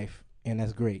 it's your wife, and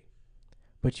that's great.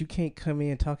 But you can't come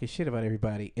in talking shit about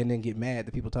everybody and then get mad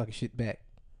that people talking shit back.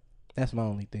 That's my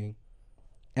only thing.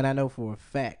 And I know for a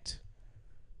fact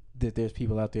that there's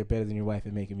people out there better than your wife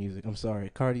at making music. I'm sorry.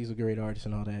 Cardi's a great artist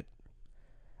and all that.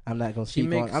 I'm not gonna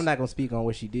speak on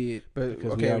what she did, but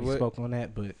because we already spoke on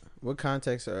that. But what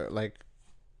context are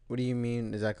what do you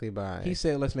mean exactly by? He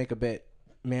said, "Let's make a bet,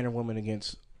 man or woman,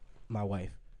 against my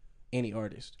wife, any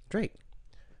artist." Drake,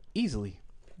 easily.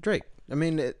 Drake. I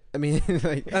mean,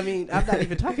 like. I mean, I'm not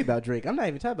even talking about Drake. I'm not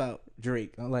even talking about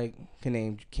Drake. I can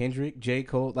name Kendrick, J.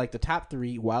 Cole, like the top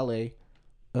three. Wale.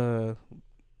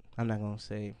 I'm not gonna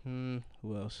say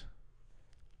who else.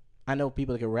 I know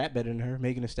people that can rap better than her.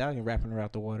 Megan Thee Stallion rapping her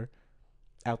out the water.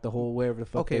 out the whole wherever the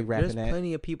fuck they rapping there's at.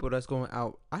 plenty of people that's going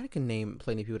out. I can name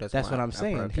plenty of people that's That's going what out I'm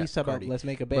saying. He's talking about let's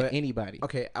make a bet. But, Anybody.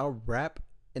 Okay, out rap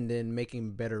and then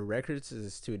making better records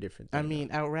is two different things. I mean,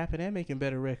 out rapping and making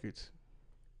better records.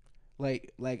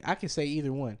 Like I can say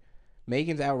either one.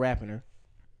 Megan's out rapping her.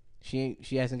 She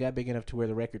hasn't got big enough to where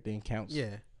the record thing counts.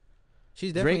 Yeah,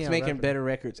 she's definitely Drake's making better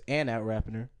records and out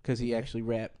rapping her because he actually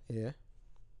rap. Yeah.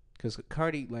 Because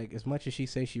Cardi, like, as much as she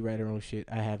says she write her own shit,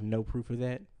 I have no proof of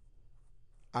that.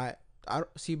 I don't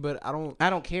see, but I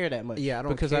don't care that much. Yeah, I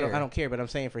don't because care. I don't care. But I'm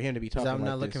saying for him to be talking. I'm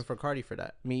not like looking this, for Cardi for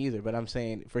that. Me either. But I'm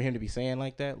saying for him to be saying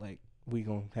like that, like we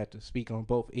gonna have to speak on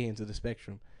both ends of the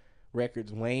spectrum.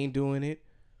 Records, Wayne doing it.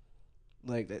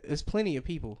 Like there's plenty of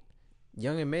people.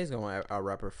 Young and May's gonna out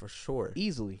rap her for sure.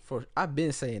 Easily. I've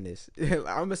been saying this. I'm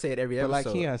gonna say it every episode. But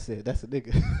like Keon said, that's a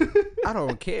nigga. I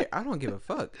don't care. I don't give a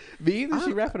fuck. Me either.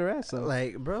 She rapping her ass off.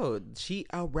 Like, bro, she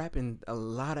out rapping a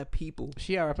lot of people.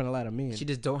 She out rapping a lot of men. She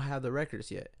just don't have the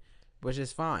records yet, which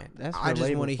is fine. That's I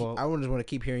just want fault. I just want to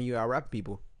keep hearing you out rap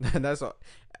people. That's all.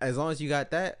 As long as you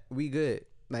got that, we good.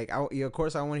 Like, of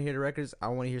course, I want to hear the records. I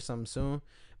want to hear something soon.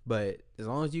 But as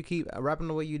long as you keep rapping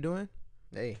the way you're doing,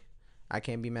 hey, I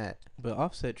can't be mad. But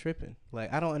Offset tripping.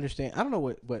 Like, I don't understand. I don't know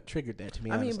what triggered that, to me.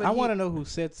 I mean, but I want to know who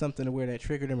said something to where that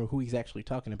triggered him or who he's actually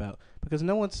talking about. Because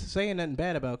no one's saying nothing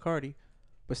bad about Cardi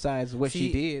besides what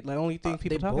she did. Like, only thing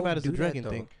people talk about is the drugging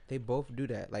thing. They both do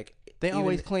that. Like, they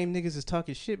always claim niggas is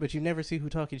talking shit, but you never see who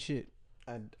talking shit.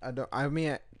 I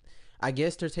mean, I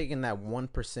guess they're taking that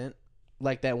 1%.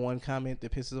 Like that one comment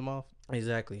that pisses them off.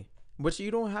 Exactly. But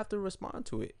you don't have to respond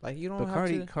to it. Like, you don't have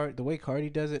to. The way Cardi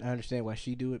does it, I understand why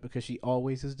she do it because she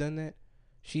always has done that.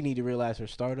 She need to realize her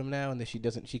stardom now, and that she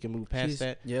can move past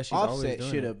that. Yeah, she's Offset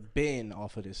should have been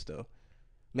off of this though.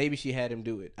 Maybe she had him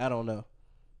do it. I don't know.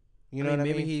 You know what I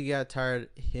mean? Maybe he got tired.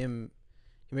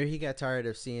 Maybe he got tired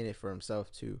of seeing it for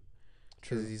himself too.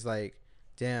 Because he's like,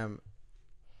 damn,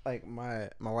 like my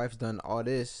wife's done all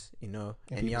this, you know,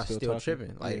 and y'all still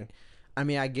tripping. Like, yeah. I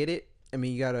mean, I get it. I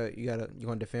mean, you're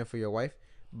gonna defend for your wife,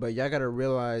 but y'all gotta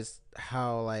realize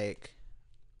how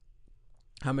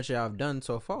much y'all have done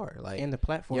so far. Like, and the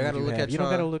platform you gotta look at. You don't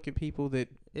gotta look at people that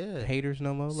haters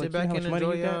no more. Sit back and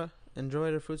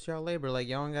enjoy the fruits of y'all labor. Like,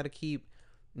 y'all don't gotta keep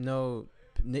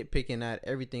nitpicking at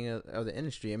everything of the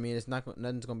industry. I mean,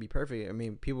 nothing's gonna be perfect. I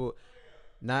mean,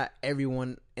 not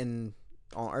everyone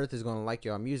on earth is gonna like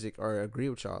y'all music or agree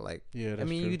with y'all. Like, yeah, that's I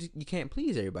mean, true. you can't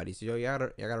please everybody. So y'all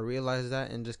gotta realize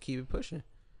that and just keep it pushing.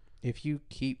 If you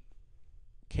keep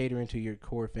catering to your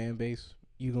core fan base,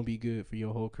 you're gonna be good for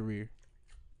your whole career.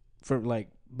 For like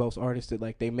most artists that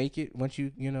like they make it, once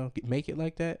you make it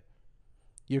like that,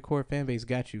 your core fan base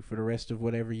got you for the rest of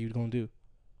whatever you're gonna do,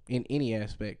 in any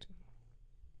aspect.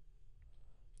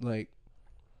 Like,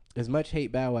 as much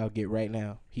hate Bow Wow get right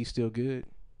now, he's still good.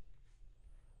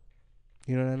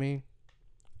 You know what I mean?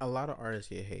 A lot of artists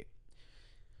get hate,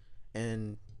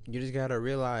 and you just gotta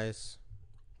realize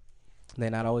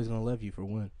they're not always gonna love you. For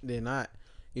one, they're not.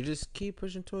 You just keep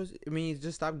pushing towards. I mean, you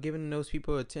just stop giving those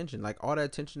people attention. Like, all that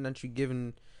attention that you're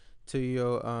giving to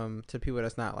your to people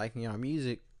that's not liking your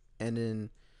music, and then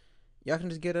y'all can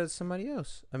just get it to somebody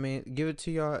else. I mean, give it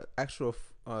to your actual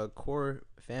core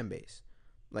fan base.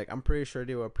 Like, I'm pretty sure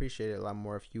they will appreciate it a lot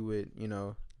more if you would,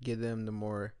 give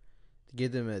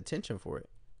them attention for it.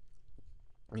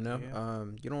 You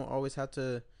don't always have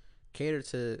to cater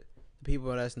to the people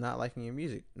that's not liking your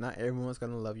music. Not everyone's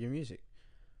gonna love your music.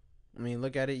 I mean,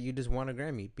 look at it. You just won a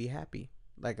Grammy. Be happy.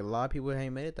 Like, a lot of people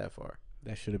ain't made it that far.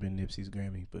 That should have been Nipsey's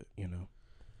Grammy, but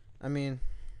I mean,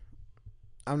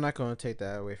 I'm not gonna take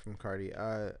that away from Cardi.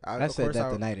 I said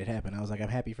that the night it happened. I was like, I'm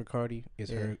happy for Cardi.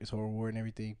 It's her award and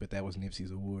everything, but that was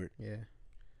Nipsey's award. Yeah.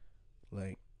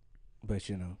 Like, but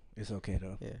it's okay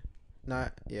though. Yeah.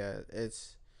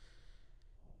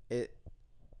 It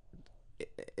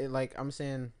like I'm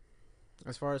saying,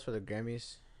 as far as for the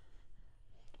Grammys.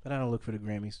 But I don't look for the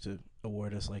Grammys to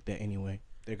award us like that anyway.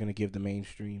 They're going to give the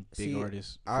mainstream big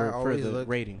artists for the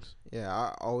ratings. Yeah,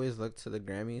 I always look to the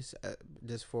Grammys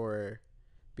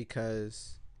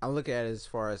because I look at it as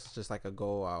far as just like a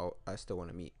goal I still want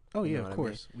to meet. Oh, yeah, of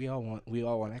course. I mean? We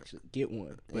all want to actually get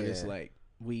one. But it's like,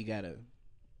 we got to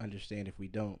understand if we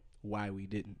don't, why we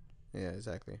didn't. Yeah,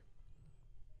 exactly.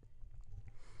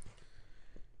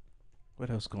 What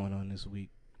else going on this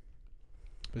week?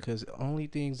 Because the only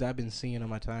things I've been seeing on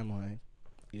my timeline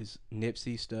is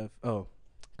Nipsey stuff. Oh,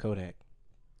 Kodak.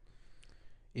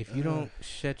 If you don't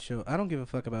I don't give a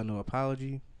fuck about no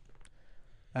apology.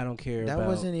 I don't care that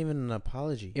wasn't even an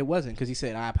apology. It wasn't, because he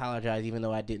said, I apologize even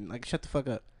though I didn't. Like, shut the fuck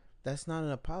up. That's not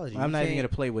an apology. I'm not even going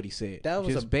to play what he said. That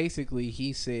was basically,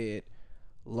 he said,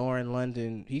 Lauren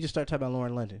London. He just started talking about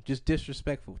Lauren London. Just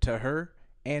disrespectful to her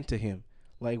and to him.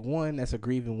 Like, one, that's a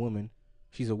grieving woman.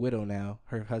 She's a widow now.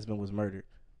 Her husband was murdered.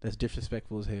 That's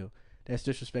disrespectful as hell. That's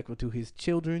disrespectful to his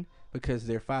children because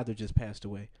their father just passed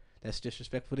away. That's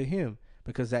disrespectful to him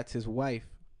because that's his wife,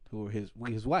 or his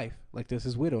wife. Like, that's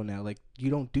his widow now. Like, you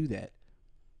don't do that.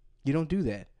 You don't do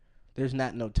that. There's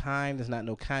not no time. There's not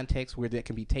no context where that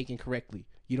can be taken correctly.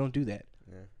 You don't do that.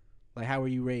 Yeah. Like, how were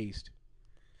you raised?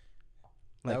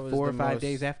 Like 4 or 5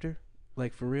 days after?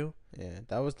 Like, for real? Yeah,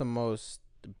 that was the most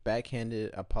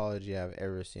backhanded apology I've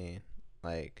ever seen.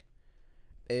 Like,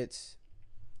 it's,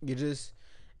 you just,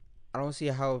 I don't see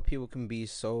how people can be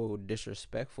so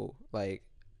disrespectful. Like,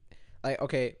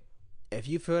 okay, if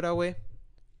you feel that way,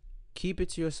 keep it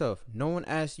to yourself. No one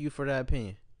asked you for that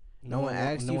opinion. No one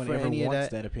asked you for any of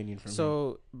that opinion from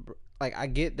so him. Like, I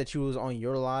get that you was on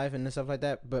your live and stuff like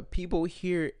that, but people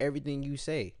hear everything you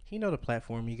say. He know the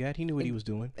platform you got. He knew what he was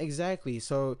doing. Exactly.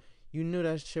 So you knew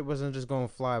that shit wasn't just gonna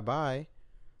fly by.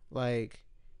 Like,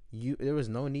 there was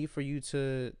no need for you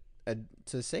to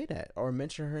say that or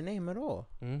mention her name at all.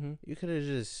 Mm-hmm. You could have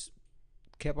just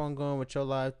kept on going with your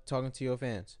live, talking to your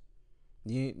fans.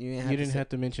 You didn't have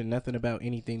to mention nothing about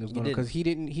anything that was going on because he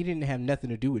didn't have nothing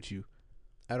to do with you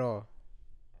at all.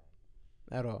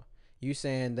 You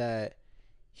saying that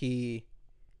you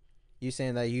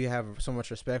have so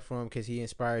much respect for him because he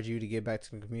inspired you to get back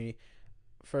to the community.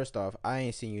 First off, I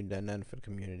ain't seen you done nothing for the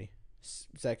community.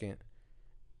 Second,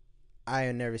 I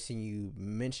have never seen you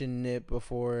mention Nip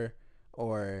before,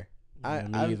 or I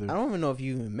don't even know if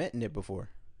you even met Nip before.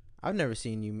 I've never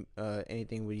seen you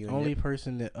anything with you. The only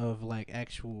person that of like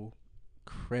actual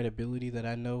credibility that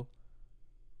I know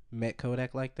met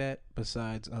Kodak like that,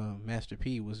 besides Master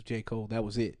P, was J. Cole. That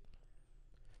was it.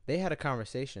 They had a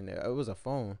conversation. It was a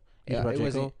phone. It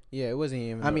wasn't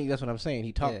even. I mean, that's what I'm saying.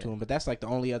 He talked to him, but that's like the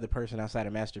only other person outside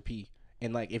of Master P.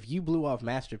 And like, if you blew off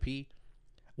Master P,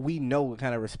 we know what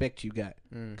kind of respect you got.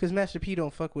 Because Master P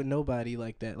don't fuck with nobody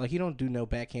like that. Like, he don't do no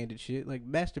backhanded shit. Like,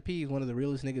 Master P is one of the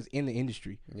realest niggas in the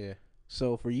industry. Yeah.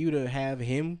 So for you to have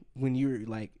him when you're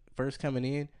like first coming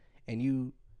in and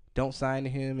you don't sign to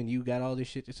him and you got all this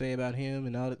shit to say about him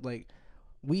and all that, like,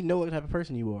 we know what type of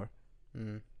person you are.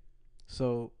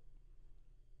 So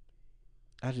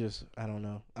I don't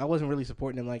know. I wasn't really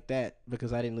supporting him like that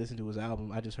because I didn't listen to his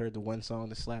album. I just heard the one song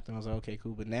that slapped and I was like, okay,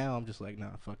 cool. But now I'm just like,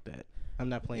 nah, fuck that. I'm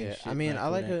not playing shit. I mean, I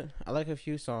like a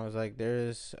few songs. Like,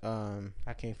 there's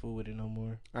I can't fool with it no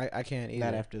more. I can't either.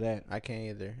 Not after that. I can't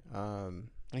either. And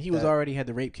he was already had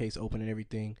the rape case open and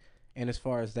everything. And as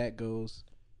far as that goes,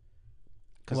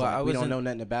 because we don't know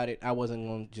nothing about it, I wasn't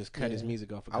going to just cut his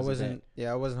music off. I wasn't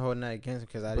holding that against him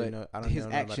because I didn't know. I don't his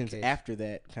know actions about the case. After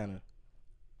that kind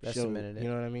of cemented it. You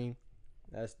know what I mean?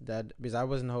 That's that, because I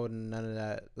wasn't holding none of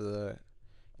that.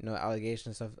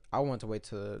 Allegations stuff. I wanted to wait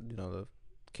till the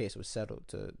case was settled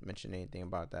to mention anything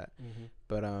about that. Mm-hmm.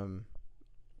 But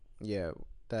yeah,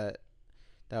 that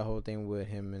whole thing with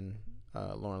him and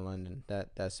Lauren London,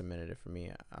 that cemented it for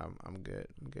me. I'm good.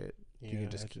 Yeah, you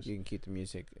can keep the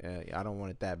music. I don't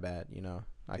want it that bad.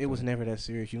 It was never that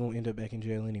serious. You don't end up back in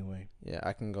jail anyway. Yeah,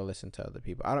 I can go listen to other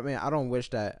people. I don't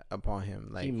wish that upon him.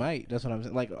 Like, he might. That's what I'm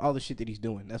saying. Like, all the shit that he's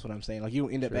doing. That's what I'm saying. Like, you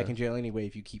don't end up back in jail anyway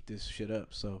if you keep this shit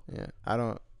up. So yeah,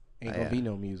 ain't gonna be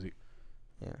no music.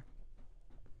 Yeah.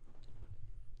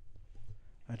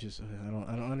 I don't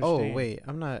understand. Oh wait,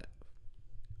 I'm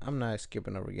not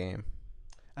skipping over Game.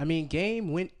 I mean,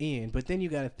 Game went in, but then you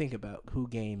got to think about who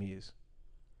Game is.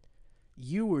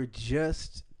 You were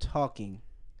just talking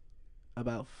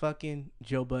about fucking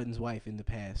Joe Budden's wife in the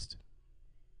past,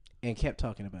 and kept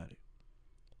talking about it.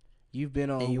 You've been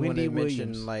on Wendy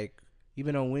Williams. You've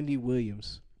been on Wendy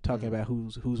Williams talking about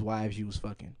whose wives you was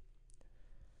fucking.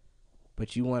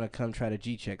 But you want to come try to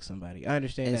G-check somebody. I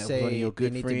understand that one of your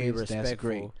good friends. That's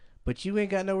great. But you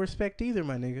ain't got no respect either,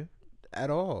 my nigga. At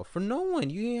all. For no one.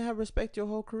 You ain't have respect your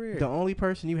whole career. The only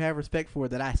person you have respect for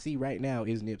that I see right now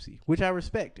is Nipsey, which I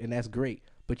respect, and that's great.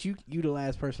 But you the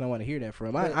last person I want to hear that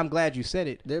from. I'm glad you said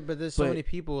it. But there's so many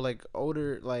people, like,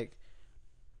 older, like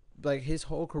his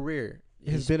whole career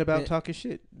has been about talking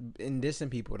shit and dissing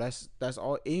people. That's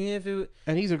all. Even if it.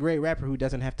 And he's a great rapper who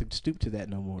doesn't have to stoop to that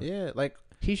no more. Yeah, like,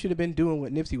 he should have been doing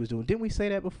what Nipsey was doing. Didn't we say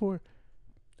that before?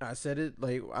 I said it,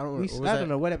 like, I don't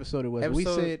know what episode it was. We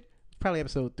said probably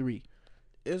episode 3.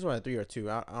 It was like 3 or 2.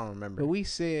 I don't remember. But we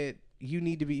said you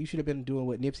should have been doing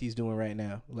what Nipsey's doing right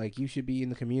now. Like, you should be in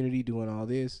the community doing all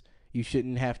this. You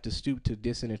shouldn't have to stoop to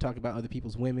dissing and talk about other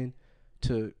people's women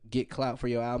to get clout for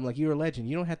your album. Like, you're a legend.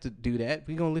 You don't have to do that.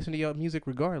 We're going to listen to your music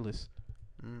regardless.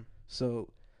 So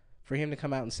for him to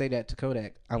come out and say that to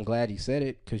Kodak, I'm glad he said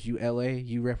it because you LA,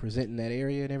 you representing that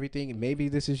area and everything. And maybe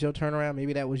this is your turnaround.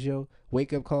 Maybe that was your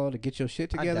wake up call to get your shit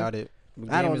together. I doubt it.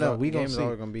 I don't know. We gonna see.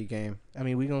 Always gonna be game. I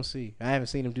mean, we gonna see. I haven't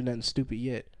seen him do nothing stupid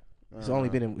yet. It's only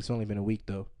been a week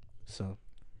though. So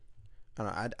I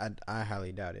don't know. I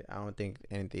highly doubt it. I don't think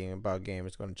anything about game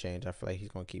is gonna change. I feel like he's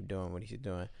gonna keep doing what he's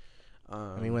doing.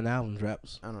 I mean, when the album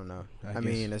drops, I don't know. I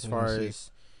mean, as far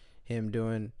as him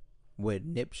doing what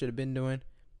Nip should have been doing,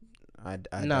 I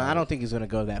don't think he's gonna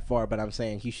go that far. But I'm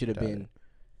saying he should have been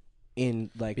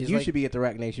in like you should be at the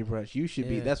Rock Nation brunch. You should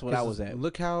be. That's what I was at.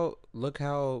 Look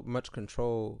how much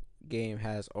control Game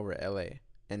has over LA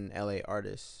and LA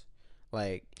artists.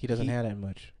 Like he doesn't have that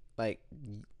much. Like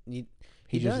he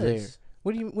just does. There.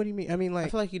 What do you mean? I mean, like I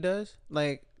feel like he does.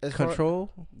 Like as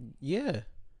control. Yeah.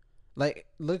 Like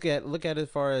look at as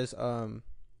far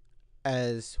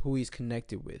as who he's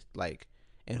connected with, like,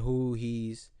 and who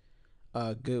he's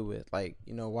good with, like,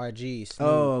 you know, YG, Snoop,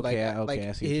 okay, like, okay, like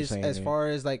I see what you're saying as there. far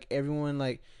as like everyone,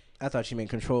 like, I thought you meant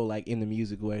control, like in the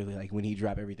music way, like when he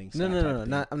drop everything.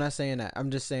 No, I'm not saying that. I'm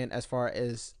just saying as far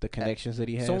as the connections that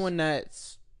he has. Someone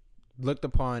that's looked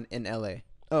upon in LA.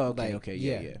 Oh, okay, like, okay,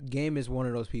 yeah. Game is one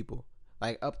of those people,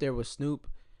 like up there with Snoop,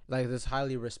 like that's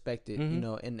highly respected, you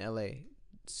know, in LA.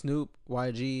 Snoop,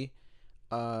 YG,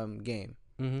 Game,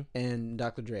 and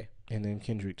Dr. Dre, and then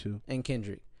Kendrick too, and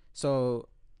Kendrick. So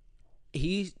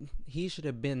he should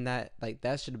have been that, like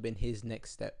that should have been his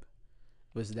next step.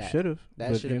 Was that should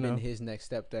have been his next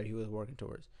step that he was working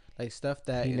towards, like stuff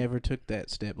that he never took that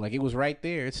step. Like it was right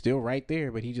there, it's still right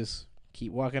there, but he just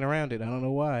keep walking around it. I don't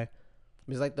know why.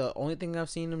 It's like the only thing I've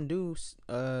seen him do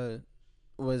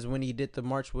was when he did the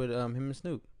march with him and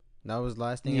Snoop. That was the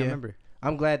last thing I remember.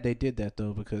 I'm glad they did that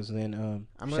though, because then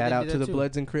shout out to the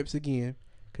Bloods and Crips again,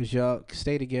 because y'all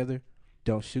stay together,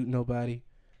 don't shoot nobody,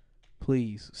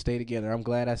 please stay together. I'm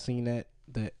glad I seen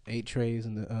that 8 Trays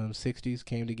in the 60s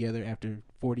came together after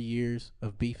 40 years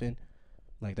of beefing.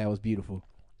 Like that was beautiful,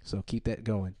 so keep that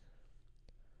going.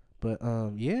 But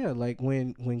yeah, like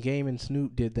when Game and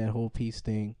Snoop did that whole peace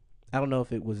thing, I don't know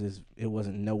if it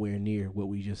wasn't nowhere near what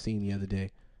we just seen the other day,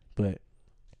 but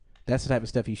that's the type of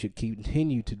stuff he should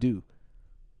continue to do.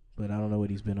 But I don't know what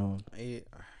he's been on. I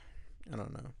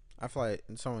don't know. I feel like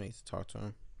someone needs to talk to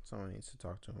him. Someone needs to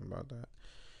talk to him about that.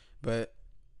 But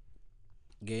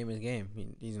Game is game.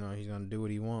 He's gonna do what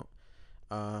he want.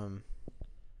 I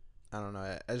don't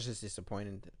know. That's just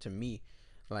disappointing to me.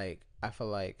 Like I feel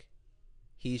like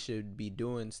he should be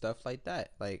doing stuff like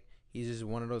that. Like he's just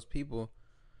one of those people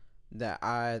that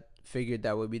I figured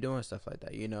that would be doing stuff like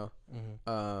that. You know.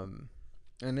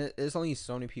 And it's only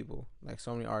so many people, like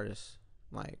so many artists,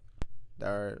 like that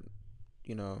are,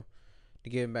 you know,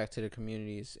 giving back to their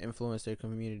communities, influence their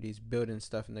communities, building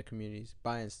stuff in their communities,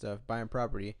 buying stuff, buying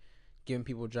property, giving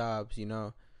people jobs, you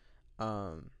know,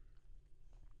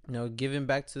 giving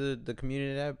back to the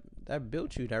community that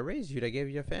built you, that raised you, that gave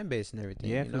you your fan base and everything.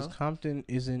 Yeah, because Compton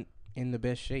isn't in the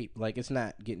best shape. Like it's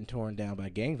not getting torn down by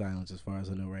gang violence as far as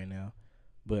I know right now,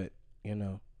 but you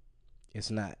know,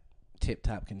 it's not tip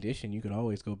top condition. You could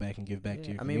always go back and give back to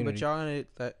your community. But y'all in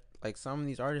it, that like some of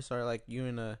these artists are like you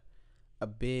in a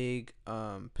big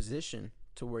position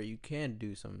to where you can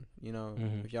do some, you know,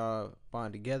 if y'all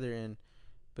bond together and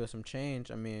build some change.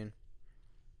 I mean,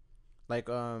 like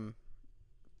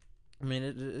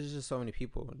it's just so many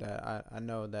people that I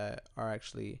know that are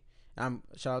actually.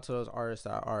 Shout out to those artists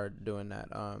that are doing that,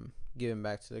 giving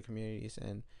back to their communities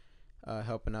and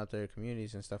helping out their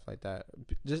communities and stuff like that.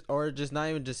 Just not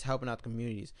even just helping out the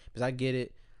communities, because I get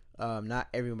it. Not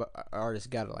every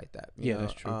artist got it like that. You know?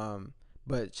 That's true.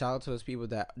 But shout out to those people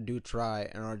that do try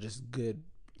and are just good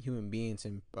human beings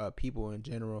and people in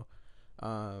general,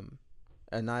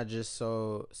 and not just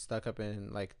so stuck up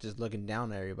in like just looking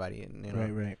down at everybody. And you know,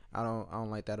 right. I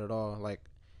don't like that at all. Like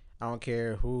I don't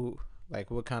care who,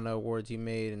 like what kind of awards you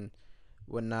made and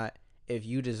whatnot. If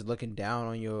you just looking down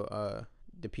on your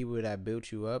the people that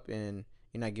built you up and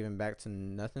you're not giving back to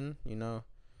nothing, you know,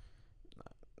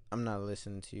 I'm not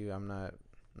listening to you. I'm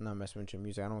not messing with your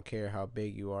music. I don't care how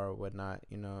big you are or whatnot,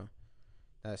 you know.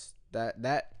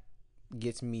 That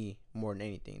gets me more than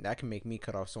anything. That can make me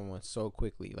cut off someone so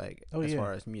quickly, like as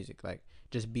far as music, like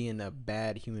just being a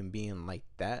bad human being like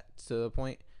that to the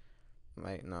point.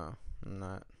 Like no, I'm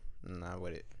not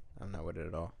with it. I'm not with it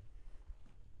at all.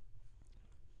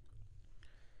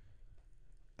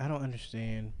 I don't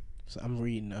understand. So I'm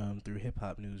reading through hip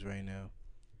hop news right now,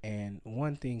 and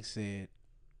one thing said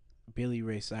Billy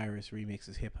Ray Cyrus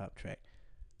remixes hip hop track.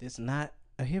 That's not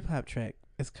a hip hop track.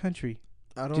 It's country.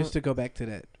 Just to go back to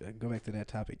that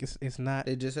topic. It's not.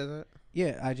 It just said that.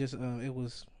 Yeah, I just it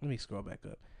was. Let me scroll back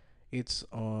up. It's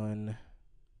on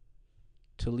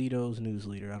Toledo's news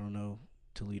leader. I don't know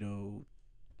Toledo.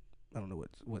 I don't know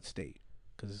what state,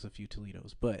 because there's a few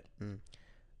Toledos. But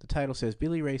the title says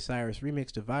Billy Ray Cyrus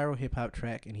remixed a viral hip hop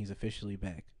track and he's officially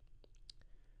back.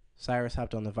 Cyrus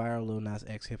hopped on the viral Lil Nas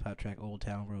X hip hop track Old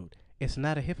Town Road. It's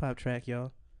not a hip hop track,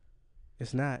 y'all.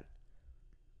 It's not.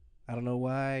 I don't know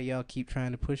why y'all keep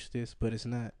trying to push this, but it's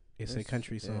not. It's a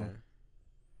country song.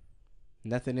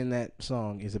 Nothing in that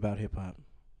song is about hip hop.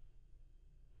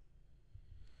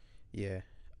 Yeah.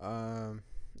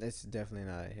 It's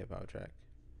definitely not a hip hop track.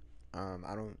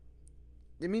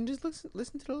 Just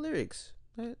listen to the lyrics.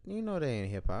 You know they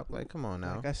ain't hip hop. Like, come on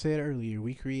now. Like I said earlier,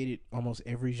 we created almost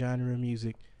every genre of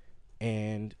music,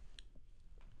 and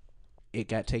it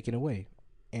got taken away.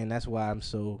 And that's why I'm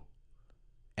so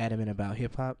adamant about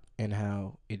hip hop and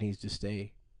how it needs to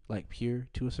stay like pure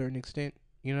to a certain extent.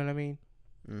 You know what I mean?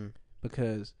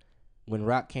 Because when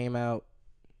rock came out,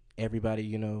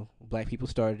 everybody, black people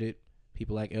started it.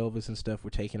 People like Elvis and stuff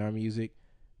were taking our music,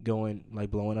 going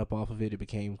like blowing up off of it. It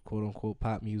became quote unquote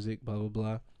pop music, blah blah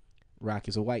blah. Rock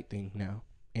is a white thing now,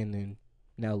 and then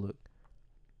now look.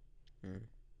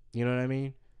 You know what I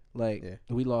mean? Like,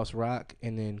 we lost rock,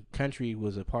 and then country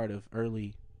was a part of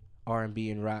early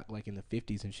R&B and rock, like in the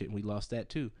 50s and shit, and we lost that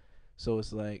too. So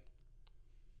it's like,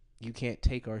 you can't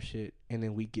take our shit and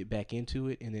then we get back into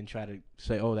it and then try to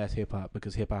say, oh, that's hip hop,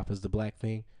 because hip hop is the black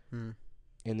thing.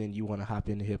 And then you want to hop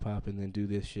into hip hop and then do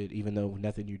this shit, even though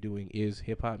nothing you're doing is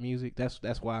hip hop music. That's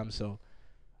why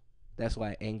that's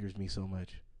why it angers me so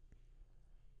much.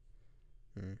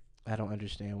 I don't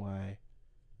understand why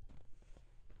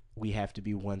we have to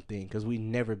be one thing, because we've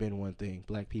never been one thing.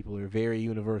 Black people are very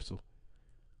universal.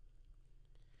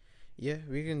 Yeah,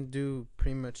 we can do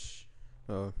pretty much,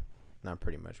 well, not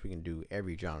pretty much. We can do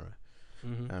every genre.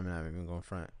 I'm not even going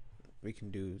front. We can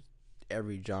do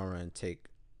every genre and take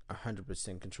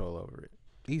 100% control over it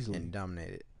easily and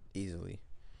dominate it easily.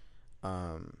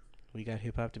 We got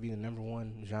hip hop to be the number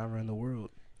one genre in the world.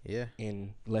 Yeah,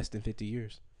 in less than 50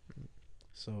 years.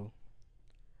 So,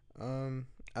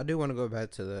 I do want to go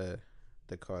back to the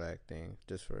Kodak thing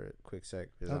just for a quick sec.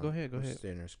 Oh, go ahead. I'm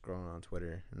sitting there scrolling on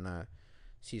Twitter and I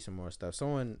see some more stuff.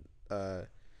 Someone, I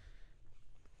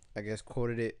guess,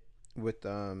 quoted it with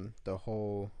the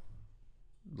whole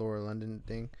Laura London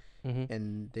thing,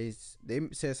 and they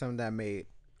said something that made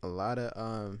a lot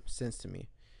of sense to me.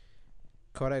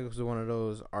 Kodak was one of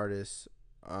those artists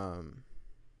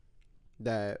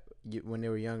that when they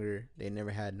were younger, they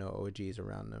never had no OGs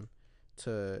around them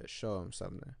to show them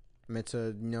something. I meant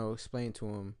to, explain to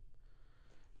them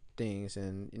things,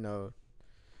 and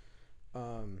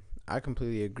I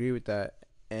completely agree with that.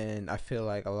 And I feel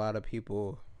like a lot of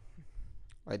people,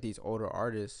 like these older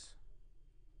artists,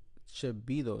 should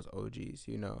be those OGs.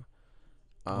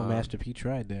 Master P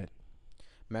tried that.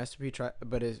 Master P tried,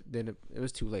 but it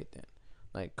was too late then.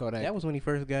 Like Kodak. That was when he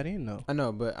first got in, though. I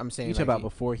know, but I'm saying you talking about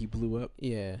before he blew up.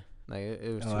 Yeah, like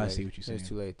it was. Oh, too late. I see what you're saying. It was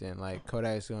too late then. Like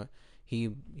Kodak's he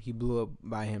blew up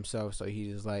by himself, so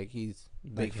he's like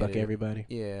fuck everybody.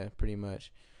 Yeah, pretty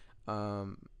much.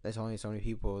 There's only so many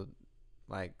people,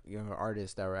 like younger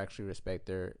artists, that will actually respect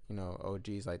their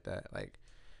OGs like that. Like,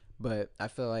 but I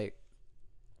feel like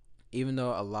even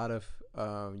though a lot of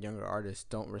younger artists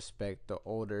don't respect the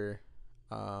older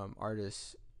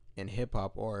artists in hip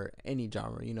hop or any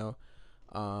genre,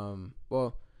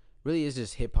 well, really it's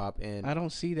just hip hop, and I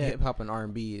don't see that hip hop and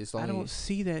R&B. I don't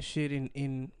see that shit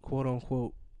in quote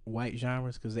unquote white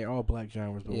genres, because they're all black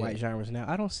genres, but white genres now.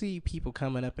 I don't see people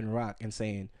coming up in rock and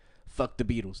saying fuck the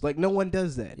Beatles. Like, no one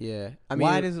does that. Yeah, I mean,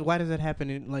 why does that happen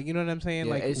in, like, you know what I'm saying?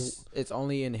 Yeah, like it's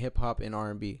only in hip hop and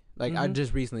R&B. Like I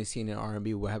just recently seen in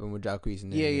R&B what happened with Jacquees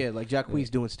and like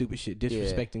Jacquees doing stupid shit,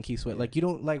 disrespecting Keith Sweat. Like, you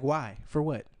don't, like, why? For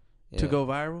what? To go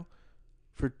viral?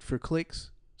 For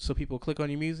clicks? So people click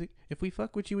on your music? If we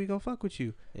fuck with you, we gonna fuck with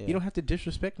you. You don't have to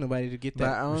disrespect nobody to get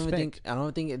that respect. I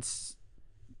don't think it's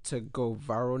to go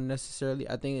viral necessarily.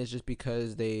 I think it's just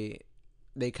because they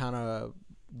kind of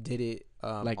did it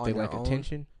like on they their like own.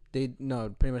 attention. They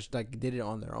pretty much like did it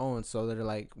on their own. So they're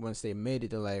like, once they made it,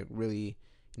 they're like really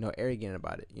arrogant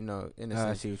about it. In a sense.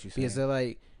 I see what you're saying. Because they're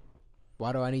like,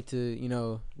 why do I need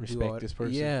to respect this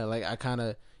person? Yeah, like I kind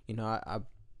of I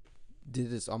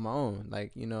did this on my own.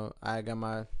 Like I got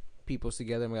my peoples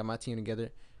together, we got my team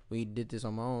together. We did this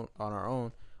on our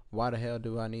own. Why the hell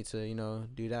do I need to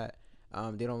do that?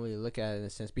 They don't really look at it in a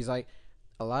sense, because like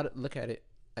look at it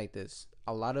like this.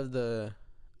 A lot of the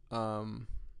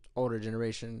older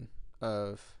generation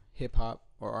of hip hop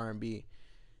or R&B,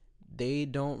 they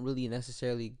don't really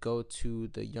necessarily go to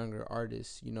the younger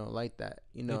artists, you know, like that.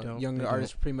 You know, They younger don't.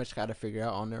 artists pretty much got to figure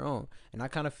out on their own. And I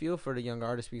kind of feel for the younger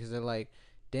artists because they're like,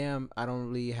 damn, I don't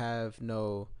really have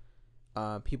no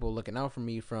people looking out for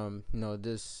me from, you know,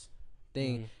 this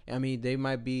thing. I mean, they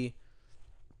might be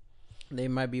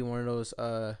one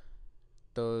of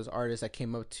those artists that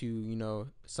came up to, you know,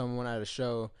 someone at a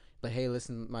show, like, hey,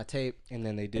 listen to my tape, and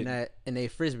then they did, and they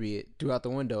frisbee it throughout the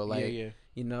window, like, yeah.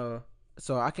 You know.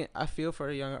 So I feel for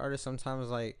the younger artists sometimes,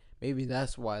 like, maybe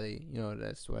that's why they, you know,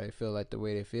 that's why they feel like the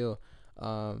way they feel,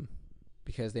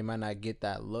 because they might not get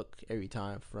that look every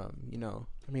time from, you know.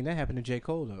 I mean, that happened to J.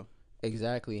 Cole though.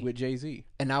 Exactly. With Jay-Z.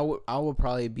 And I would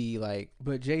probably be like,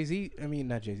 but Jay-Z, I mean,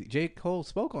 not Jay-Z, J. Cole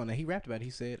spoke on it. He rapped about it.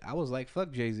 He said, I was like,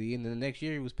 fuck Jay-Z, and then the next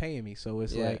year he was paying me. So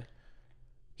it's like,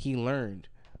 he learned.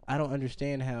 I don't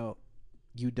understand how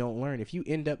you don't learn. If you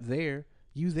end up there,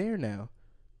 you there now,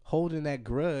 holding that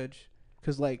grudge.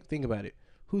 Because, like, think about it.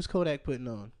 Who's Kodak putting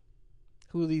on?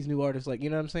 Who are these new artists? Like, you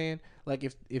know what I'm saying? Like,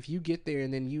 if you get there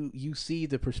and then you see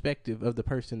the perspective of the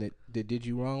person that did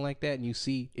you wrong like that, and you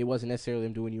see it wasn't necessarily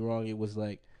them doing you wrong. It was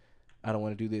like, I don't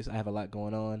want to do this. I have a lot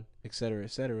going on, et cetera,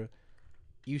 et cetera.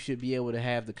 You should be able to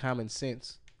have the common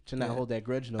sense to not hold that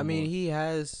grudge no more. I mean, he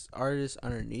has artists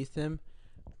underneath him,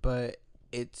 but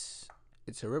it's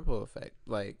a ripple effect.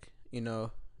 Like, you know,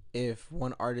 if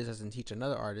one artist doesn't teach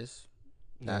another artist,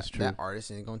 that's true. That artist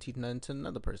isn't going to teach nothing to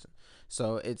another person.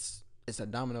 So it's a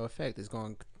domino effect. It's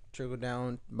going to trickle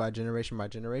down by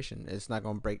generation. It's not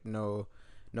going to break no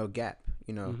gap,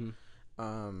 you know.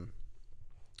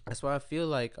 That's why I feel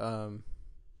like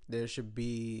there should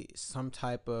be some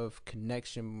type of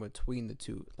connection between the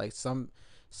two. Like some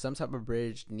type of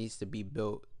bridge needs to be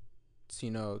built to,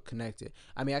 you know, connect it.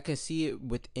 I mean, I can see it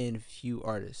within a few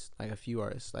artists.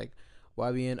 Like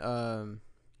YBN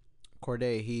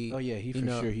Corday, he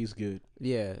for sure he's good.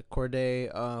 Yeah, Corday.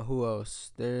 Who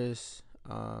else? There's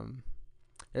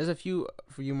a few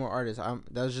more artists.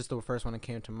 That was just the first one that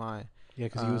came to mind. Yeah,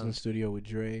 because he was in the studio with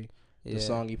Dre. The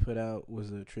song he put out was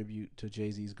a tribute to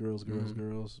Jay-Z's "Girls, Girls,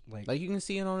 Girls." Like you can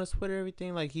see it on his Twitter,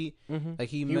 everything. Like he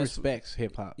respects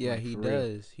hip hop. Yeah, like, he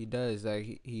does. He does.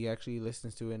 Like he actually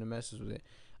listens to it and messes with it.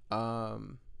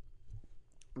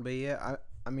 But yeah,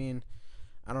 I mean,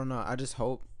 I don't know. I just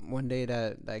hope one day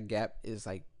that gap is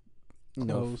like, you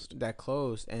closed. That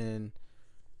closed, and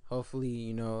hopefully,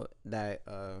 you know, that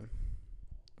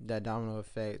domino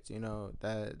effect, you know,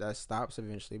 that stops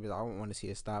eventually. Because I don't want to see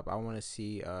it stop. I want to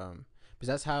see because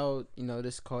that's how, you know,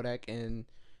 this Kodak and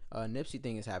Nipsey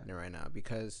thing is happening right now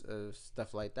because of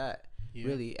stuff like that. Yeah.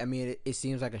 Really, I mean, it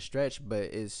seems like a stretch,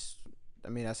 but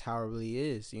that's how it really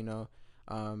is. You know,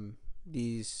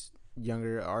 these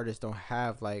younger artists don't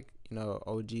have, like, you know,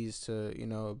 OGs to, you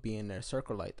know, be in their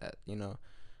circle like that, you know.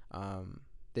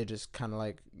 They're just kind of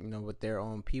like, you know, with their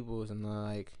own peoples, and they're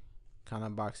like kind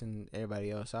of boxing everybody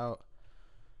else out.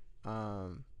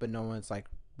 But no one's like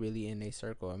really in a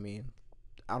circle. I mean,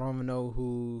 I don't even know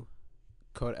who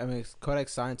Kodak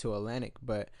signed to Atlantic,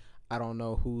 but I don't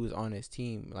know who's on his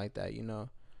team like that, you know.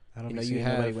 I don't know, you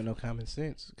have nobody with no common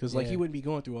sense, because like he wouldn't be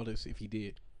going through all this if he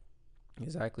did.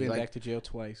 Exactly. Been back to jail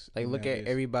twice. Like, look at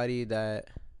everybody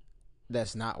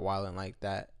that's not wilding like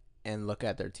that, and look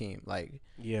at their team. Like,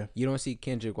 you don't see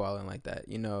Kendrick wilding like that.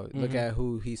 You know, look at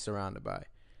who he's surrounded by.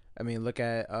 I mean, look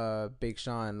at Big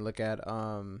Sean. Look at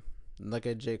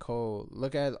J. Cole.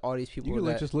 Look at all these people. You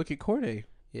could just look at Corday.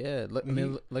 Yeah.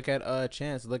 Look at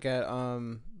Chance. Look at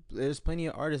there's plenty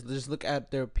of artists. Just look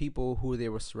at their people who they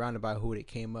were surrounded by, who they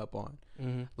came up on.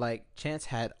 Like, Chance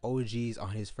had OGs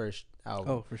on his first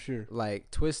album. Oh, for sure.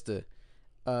 Like Twista.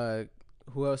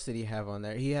 Who else did he have on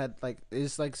there? He had, like,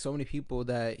 it's like so many people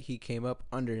that he came up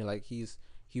under. Like, he was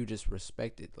just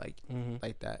respected, like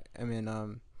that. I mean,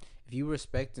 if you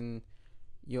respecting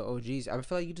your OGs, I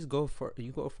feel like you just go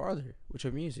farther with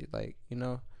your music. Like, you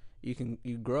know,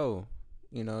 you grow.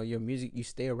 You know, your music, you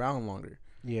stay around longer.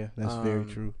 Yeah, that's very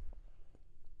true.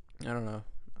 I don't know.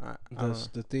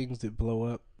 The things that blow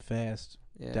up fast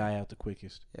die out the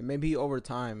quickest. Yeah, maybe over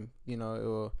time, you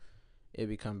know, it'll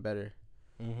become better.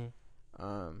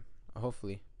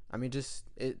 Hopefully. I mean, it's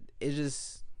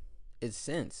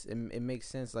sense. It makes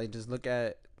sense. Like, just look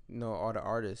at, you know, all the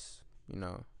artists. You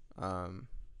know,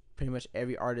 pretty much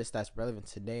every artist that's relevant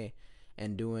today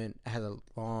and has a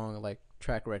long, like,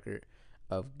 track record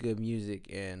of good music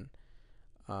and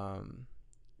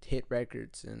hit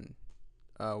records and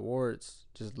awards.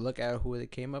 Just look at who they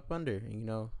came up under, you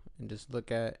know, and just look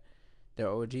at their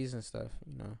OGs and stuff,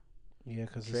 you know. Yeah,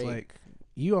 because it's like,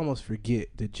 you almost forget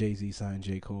that Jay-Z signed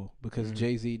J. Cole, because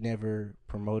Jay-Z never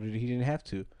promoted it. He didn't have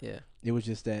to. Yeah. It was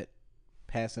just that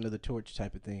passing of the torch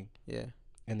type of thing. Yeah.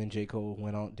 And then J. Cole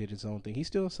went on, did his own thing. He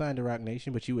still signed to Roc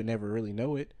Nation, but you would never really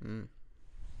know it. Mm.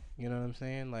 You know what I'm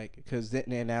saying? Like, because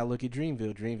now look at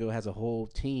Dreamville. Dreamville has a whole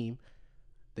team.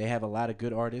 They have a lot of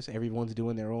good artists. Everyone's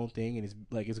doing their own thing, and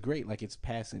it's great. Like, it's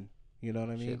passing. You know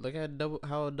what I mean? Shit, look at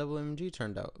how Double MG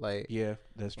turned out. Like, yeah,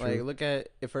 that's true. Like, look at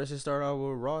it. First, it started out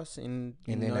with Ross, and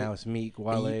then now it's Meek,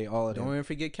 Wale, all of them. Don't even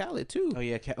forget Khaled too. Oh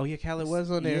yeah, Khaled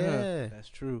was on there. Yeah, huh? That's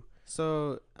true.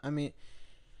 So I mean,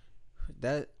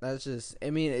 that's just. I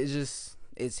mean,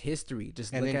 it's history.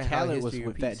 Just and look then at Khaled how was history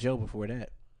with repeats. Fat Joe before that.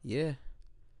 Yeah.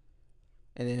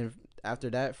 And then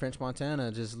after that, French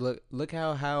Montana. Just look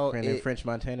how. And then French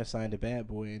Montana signed to Bad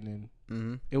Boy, and then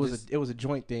it was a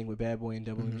joint thing with Bad Boy and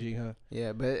Double MG, huh?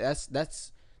 Yeah, but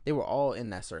that's they were all in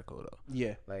that circle though.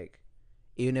 Yeah, like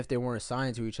even if they weren't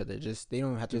signed to each other, they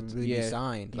don't have to really be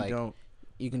signed. Like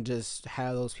you can just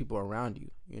have those people around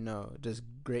you. You know, just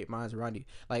great minds around you.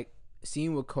 Like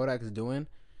seeing what Kodak is doing,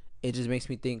 it just makes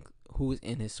me think who's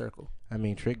in his circle. I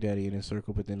mean, Trick Daddy in his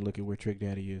circle, but then look at where Trick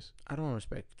Daddy is. I don't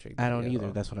respect Trick Daddy. I don't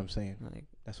either. That's what I'm saying. Like,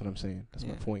 that's what I'm saying. That's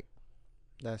my point.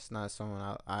 That's not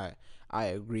someone I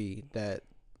agree that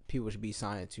people should be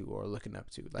signed to or looking up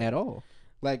to. Like, at all.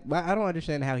 Like, I don't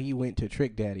understand how he went to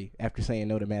Trick Daddy after saying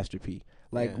no to Master P.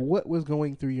 Like, what was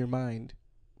going through your mind?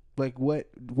 Like, what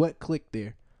clicked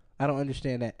there? I don't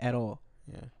understand that at all.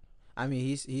 Yeah. I mean,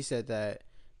 he said that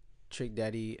Trick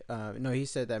Daddy, he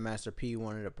said that Master P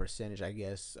wanted a percentage, I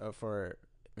guess, for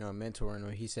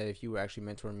mentoring. He said if you were actually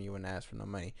mentoring me, you wouldn't ask for no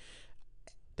money.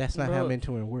 That's not how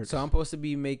mentoring works. So I'm supposed to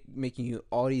be making you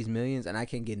all these millions, and I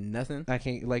can't get nothing. I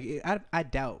can't I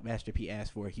doubt Master P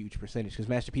asked for a huge percentage because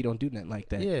Master P don't do nothing like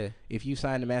that. Yeah. If you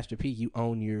sign to Master P, you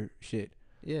own your shit.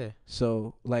 Yeah.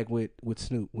 So like with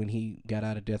Snoop, when he got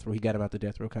out of Death Row, he got him out the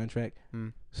Death Row contract.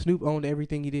 Snoop owned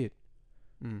everything he did.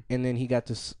 And then he got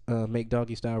to make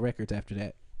Doggy Style Records after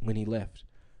that when he left.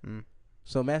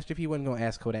 So Master P wasn't gonna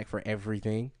ask Kodak for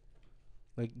everything.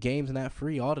 Like, game's not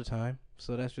free all the time,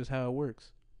 so that's just how it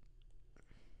works.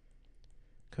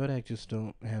 Kodak just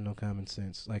don't have no common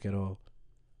sense, like, at all.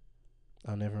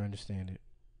 I'll never understand it.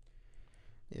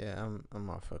 Yeah, I'm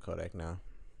off for Kodak now.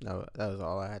 No, that was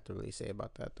all I had to really say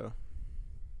about that, though.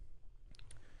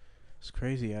 It's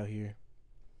crazy out here.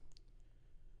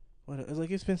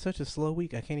 It's been such a slow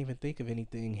week. I can't even think of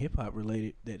anything hip hop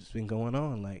related that's been going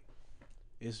on. Like,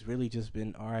 it's really just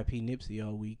been R.I.P. Nipsey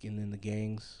all week, and then the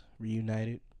gangs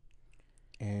reunited,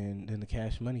 and then the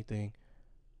Cash Money thing.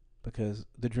 Because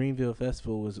the Dreamville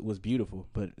Festival was beautiful,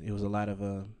 but it was a lot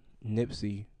of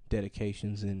Nipsey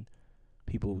dedications and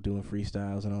people doing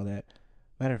freestyles and all that.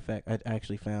 Matter of fact, I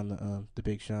actually found the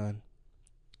Big Sean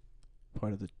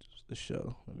part of the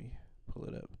show. Let me pull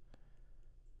it up.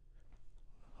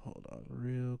 Hold on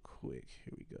real quick.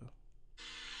 Here we go.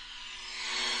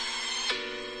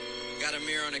 Got a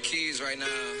mirror on the keys right now.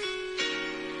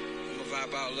 I'ma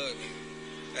vibe out, look.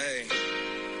 Hey.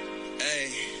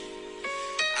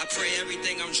 I pray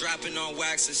everything I'm dropping on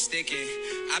wax is sticking.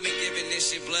 I've been giving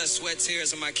this shit blood, sweat,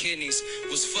 tears on my kidneys.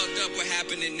 Was fucked up what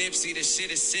happened to Nipsey, this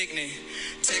shit is sickening.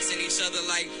 Texting each other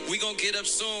like, we gon' get up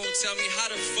soon. Tell me how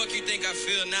the fuck you think I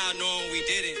feel now knowing we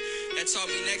didn't. That taught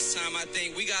me next time I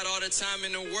think we got all the time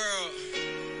in the world.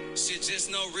 Shit, just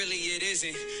know really it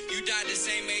isn't. You died the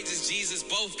same age as Jesus,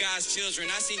 both God's children.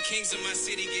 I seen kings in my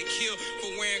city get killed for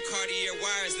wearing Cartier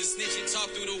wires. The snitching talk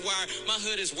through the wire. My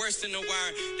hood is worse than the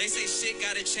wire. They say shit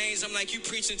gotta change. I'm like, you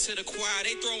preaching to the choir.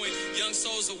 They throwing young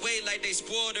souls away like they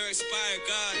spoiled or expired.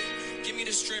 God, give me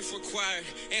the strength required.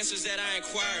 Answers that I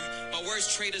inquire. My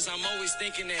worst trait is I'm always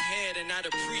thinking ahead and not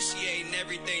appreciating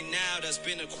everything now that's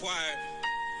been acquired.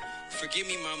 Forgive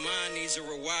me, my mind needs a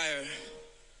rewire.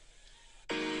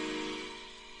 I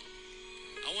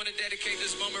want to dedicate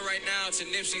this moment right now to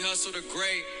Nipsey Hussle the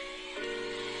Great.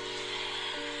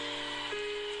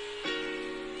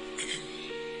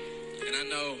 And I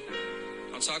know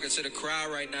I'm talking to the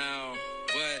crowd right now,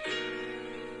 but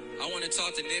I want to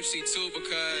talk to Nipsey too,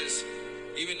 because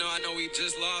even though I know we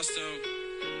just lost him,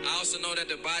 I also know that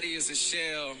the body is a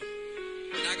shell.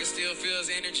 And I can still feel his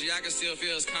energy. I can still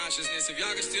feel his consciousness. If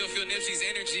y'all can still feel Nipsey's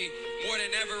energy more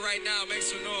than ever right now, make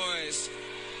some noise.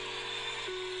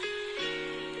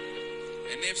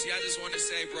 And Nipsey, I just want to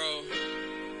say, bro,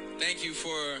 thank you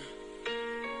for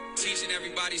teaching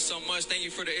everybody so much. Thank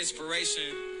you for the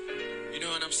inspiration. You know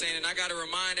what I'm saying? And I got to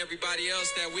remind everybody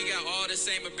else that we got all the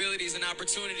same abilities and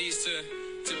opportunities to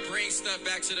bring stuff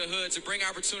back to the hood, to bring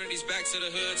opportunities back to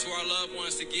the hood, to our loved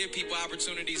ones, to give people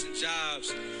opportunities and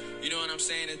jobs. You know what I'm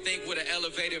saying? And think with an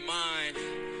elevated mind.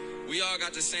 We all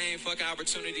got the same fucking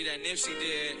opportunity that Nipsey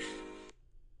did.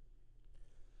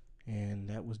 And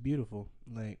that was beautiful.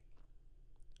 Like,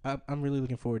 I'm really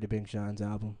looking forward to Big Sean's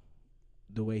album.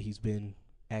 the way he's been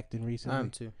acting recently. I'm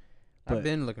too. But, I've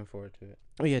been looking forward to it.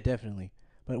 Oh yeah, definitely.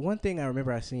 But one thing I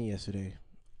remember I seen yesterday,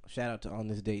 shout out to On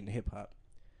This Date in Hip Hop.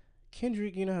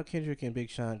 Kendrick, you know how Kendrick and Big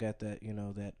Sean got that,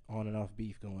 that on and off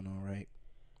beef going on, right?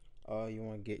 Oh, you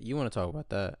want to talk about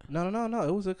that? No.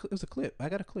 It was a clip. I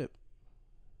got a clip.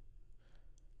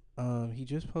 He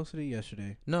just posted it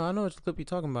yesterday. No, I know which clip you're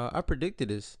talking about. I predicted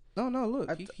this. No, look,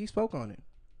 he spoke on it.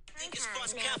 Think it's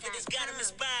false confidence, got him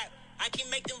inspired. I can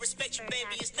make them respect you,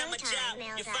 baby. It's not my job.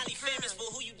 You're finally famous for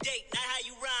who you date, not how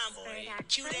you rhyme.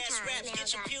 Cute ass raps,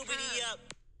 get your puberty up.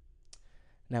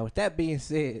 Now, with that being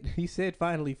said, he said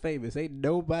finally famous. Ain't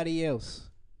nobody else.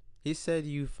 He said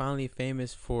you finally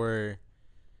famous for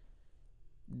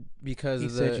because he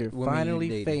of said the you're women finally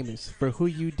you dated. famous for who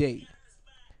you date,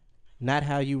 not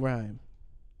how you rhyme.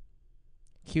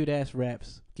 Cute ass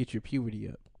raps, get your puberty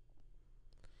up.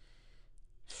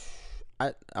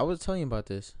 I was telling you about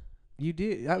this. You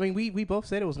did. I mean, we both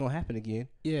said it was gonna happen again.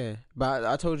 Yeah, but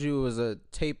I told you it was a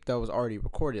tape that was already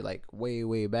recorded, like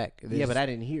way back. Yeah, but I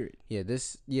didn't hear it.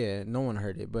 Yeah, no one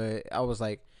heard it. But I was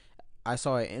like, I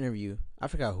saw an interview. I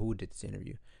forgot who did this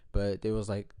interview, but it was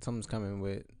like something's coming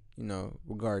with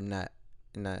regarding that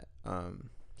and that.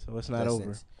 So it's not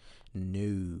over. Sense.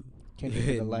 No,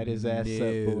 Kendrick gonna light his ass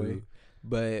up, boy.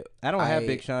 But I don't have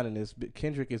Big Sean in this. But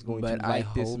Kendrick is going to light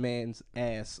this man's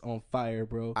ass on fire,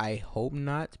 bro. I hope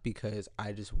not, because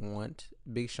I just want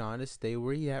Big Sean to stay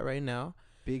where he at right now.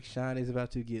 Big Sean is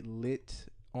about to get lit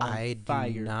on I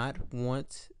fire.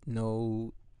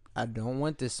 don't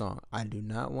want this song. I do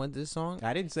not want this song.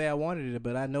 I didn't say I wanted it,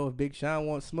 but I know if Big Sean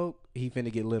wants smoke, he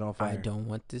finna get lit on fire. I don't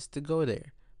want this to go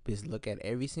there. Because look at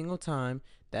every single time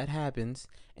that happens,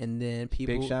 and then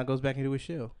people... Big Sean goes back into his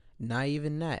shell. Not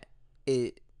even that.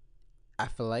 I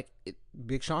feel like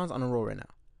Big Sean's on a roll right now.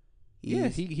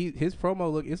 His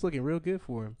promo it's looking real good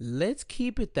for him. Let's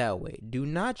keep it that way. Do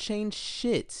not change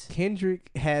shit. Kendrick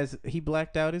he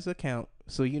blacked out his account,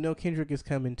 so Kendrick is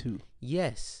coming too.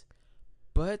 Yes,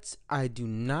 but I do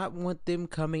not want them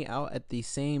coming out at the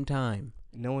same time.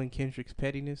 Knowing Kendrick's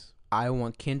pettiness, I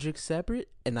want Kendrick separate,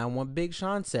 and I want Big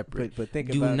Sean separate. But think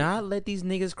do about not let these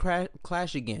niggas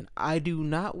clash again. I do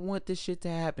not want this shit to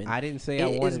happen. I didn't say I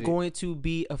wanted it. It is going to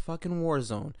be a fucking war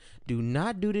zone. Do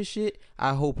not do this shit.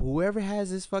 I hope whoever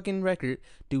has this fucking record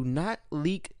do not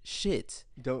leak shit.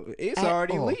 It's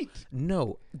already leaked.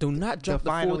 No, do not drop the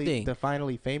full thing. The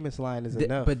finally famous line is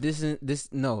enough. But this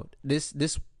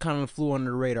kind of flew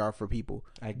under the radar for people.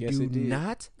 I guess it did. Do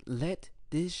not let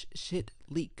this shit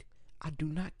leak. I do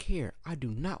not care. I do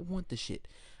not want the shit.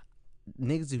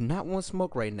 Niggas do not want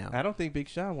smoke right now. I don't think Big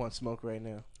Sean wants smoke right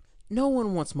now. No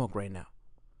one wants smoke right now.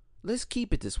 Let's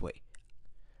keep it this way.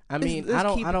 I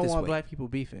don't want black people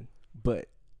beefing. But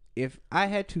if I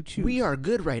had to choose, we are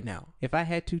good right now. If I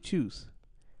had to choose,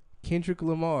 Kendrick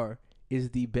Lamar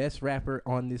is the best rapper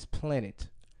on this planet.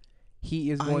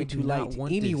 He is going to light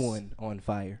anyone on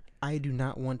fire. I do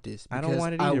not want this. I don't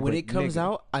want it either. When it comes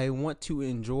out, I want to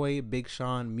enjoy Big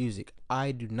Sean music.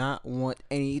 I do not want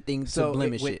anything to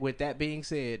blemish it. With that being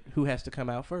said, who has to come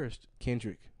out first?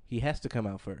 Kendrick. He has to come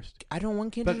out first. I don't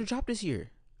want Kendrick to drop this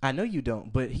year. I know you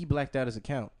don't, but he blacked out his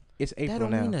account. It's April now.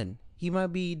 That don't mean nothing. He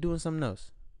might be doing something else.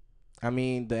 I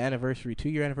mean, the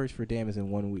 2-year anniversary for Damn is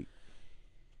in 1 week.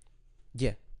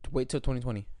 Yeah. Wait till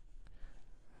 2020.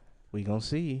 We gonna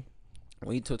see.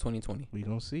 Wait till 2020. We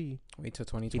gonna see. Wait till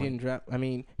 2020. He didn't drop. I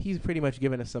mean, he's pretty much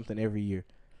giving us something every year.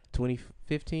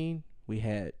 2015, we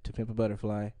had To Pimp a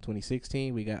Butterfly.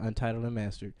 2016, we got Untitled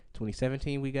Unmastered.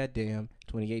 2017, we got Damn.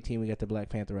 2018, we got the Black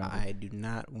Panther album. I do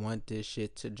not want this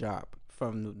shit to drop.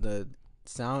 From the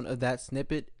sound of that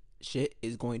snippet, shit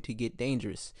is going to get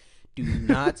dangerous. Do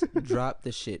not drop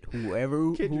the shit. Who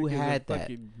had that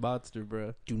fucking monster,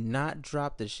 bro. Do not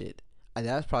drop the shit.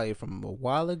 That's probably from a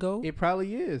while ago. It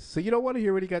probably is. So you don't want to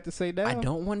hear what he got to say now? I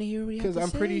don't want to hear what he got to say.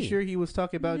 Because I'm pretty sure he was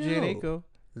talking about Jen Aiko.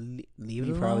 Leave it alone.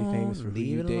 He's probably famous for who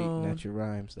you date, not your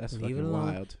rhymes. That's fucking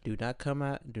wild. Do not come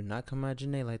at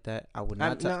Janae like that. I would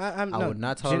not. I would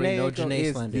not tolerate no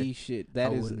Janae slander. The shit.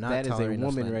 That is a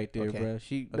woman right there, bro.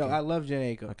 No, I love Jen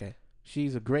Aiko. Okay.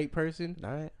 She's a great person. All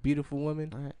right. Beautiful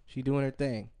woman. All right. She doing her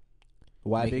thing.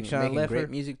 Why Big Sean left her? Great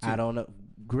music too. I don't know.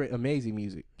 Great, amazing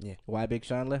music. Yeah. Why Big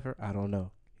Sean left her? I don't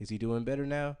know. Is he doing better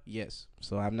now? Yes.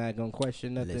 So I'm not gonna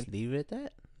question nothing. Let's leave it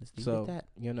at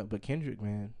that. But Kendrick,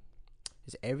 man.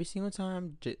 It's every single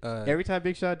time. Every time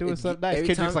Big Sean doing something nice,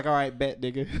 Kendrick's like, all right, bet,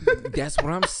 nigga. That's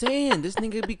what I'm saying. This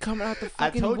nigga be coming out the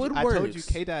fucking woodworks. I told you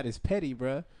K-Dot is petty,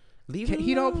 bro.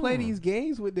 He don't play these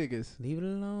games with niggas. Leave it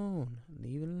alone.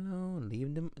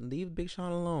 Leave Big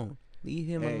Sean alone. Leave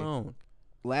him alone.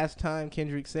 last time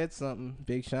Kendrick said something,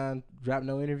 Big Sean dropped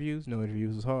no interviews. No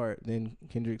interviews was hard. Then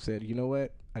Kendrick said, "You know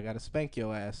what? I gotta spank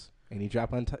your ass," and he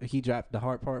dropped the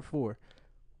Heart Part 4.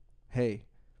 Hey,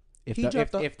 if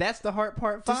that's the Heart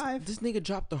Part 5, this nigga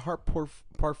dropped the Heart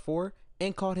Part 4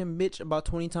 and called him bitch about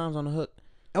 20 times on the hook.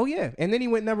 Oh yeah, and then he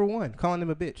went #1, calling him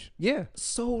a bitch. Yeah.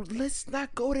 So let's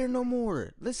not go there no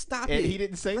more. Let's stop and it. He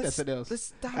didn't say nothing else. Let's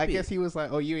stop I it. guess he was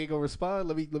like, "Oh, you ain't gonna respond?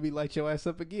 Let me light your ass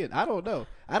up again." I don't know.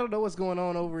 I don't know what's going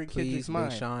on over in Kendrick's mind.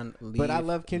 Big Sean, leave, but I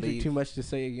love Kendrick too much to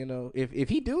say, you know, if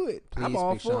he do it, I'm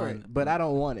all Big for Sean, it. But I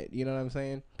don't want it. You know what I'm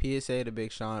saying? PSA to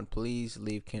Big Sean, please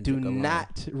leave Kendrick alone. Do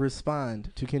not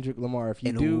respond to Kendrick Lamar. If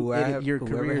you and do, your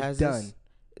career is done.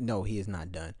 No, he is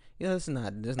not done. Yeah, that's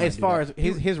not as far as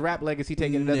his rap legacy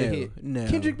taking another hit. No,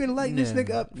 Kendrick been lighting this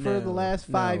nigga up for the last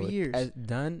 5 years.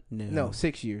 Done? No,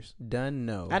 6 years. Done?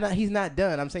 No. He's not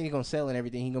done. I'm saying he's gonna sell and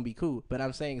everything. He's gonna be cool. But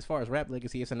I'm saying as far as rap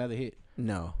legacy, it's another hit.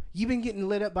 No. You've been getting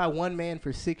lit up by one man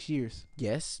for 6 years.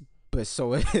 Yes, but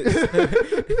so is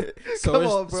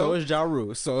so is Ja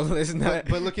Rule. So let's not.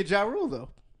 But look at Ja Rule though.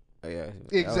 Oh, yeah,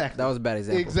 exactly. That was a bad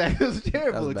example. Exactly, it was a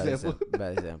terrible example.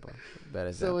 Bad example.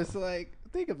 So it's like,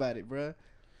 think about it, bro.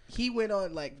 He went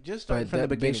on like just starting from the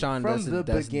beginning. Big Sean, that's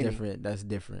different. That's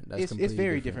different. It's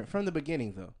very different from the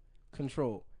beginning though.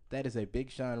 Control. That is a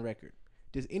Big Sean record.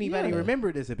 Does anybody remember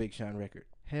it as a Big Sean record?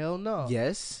 Hell no.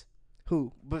 Yes.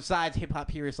 Who besides hip hop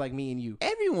purists like me and you?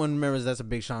 Everyone remembers that's a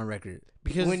Big Sean record.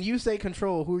 Because when you say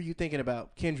Control, who are you thinking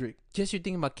about? Kendrick. Yes, you're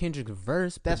thinking about Kendrick's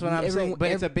verse. That's what I'm saying.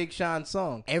 But it's a Big Sean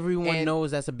song. Everyone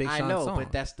knows that's a Big Sean song. I know,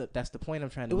 but that's the point I'm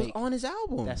trying to make. It was on his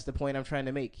album. That's the point I'm trying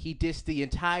to make. He dissed the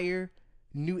entire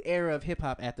new era of hip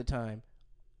hop at the time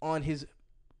on his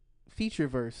feature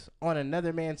verse on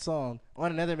another man's song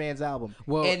on another man's album.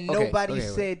 Well, and nobody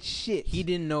said shit. He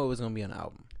didn't know it was gonna be on the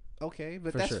album. Okay,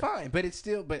 but that's fine. But it's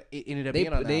still. But it ended up being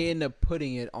on the album. They ended up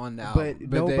putting it on the album. But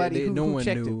nobody. Who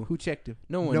checked him? Who checked him?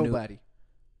 No one knew. Nobody.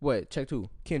 What checked who?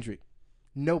 Kendrick.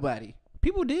 Nobody.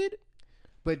 People did.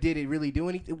 But did it really do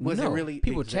anything? Was it really?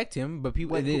 People checked him, but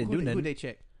people didn't do nothing. Who they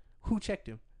check? Who checked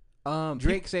him?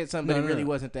 Drake said something, but it really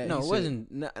wasn't that. No, it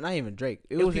wasn't. Not even Drake.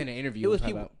 It was in an interview. It was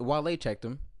people. Wale checked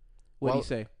him. What did he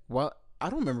say? Well, I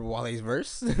don't remember Wale's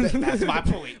verse. That's my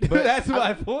point. But that's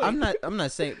my point. I'm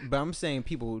not saying, but I'm saying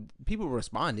people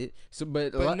responded. So,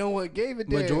 but no one gave a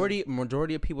damn.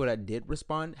 Majority of people that did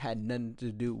respond had nothing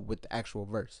to do with the actual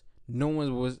verse. No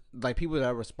one was like people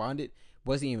that responded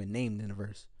wasn't even named in the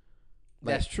verse.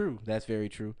 Like, that's true. That's very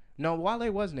true. No,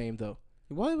 Wale was named though.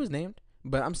 Wale was named.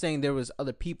 But I'm saying there was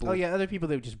other people. Oh yeah, other people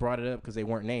that just brought it up because they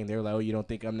weren't named. They were like, "Oh, you don't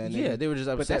think I'm that named?" Yeah, they were just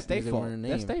upset. But that's their fault.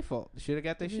 That's their fault. Should have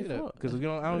got their shit up because I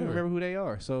don't even remember who they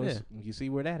are. So you see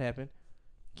where that happened.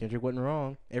 Kendrick wasn't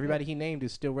wrong. Everybody he named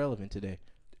is still relevant today.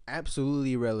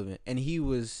 Absolutely relevant. And he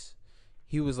was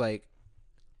like,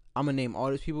 "I'm gonna name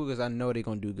all these people because I know they're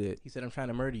gonna do good." He said, "I'm trying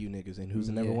to murder you niggas." And who's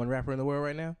the number one rapper in the world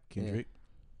right now? Kendrick.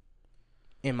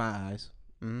 Yeah. In my eyes,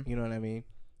 you know what I mean.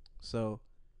 So.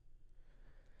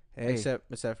 Hey.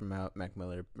 Except for Mac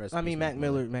Miller. I mean, Mac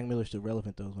Miller's still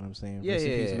relevant, though, is what I'm saying. Yeah,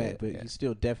 Mac, but he's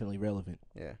still definitely relevant.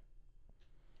 Yeah.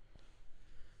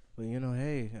 But, you know,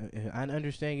 hey, I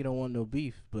understand you don't want no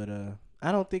beef, but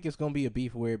I don't think it's going to be a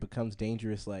beef where it becomes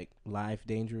dangerous, like live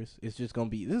dangerous. It's just going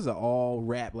to be, this is an all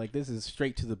rap, like this is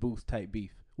straight to the booth type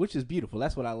beef, which is beautiful.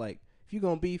 That's what I like. If you're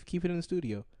going to beef, keep it in the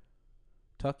studio.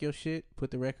 Talk your shit,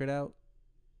 put the record out.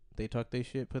 They talk their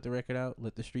shit, put the record out,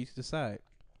 let the streets decide.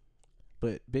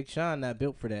 But Big Sean not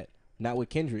built for that. Not with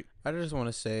Kendrick. I just want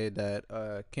to say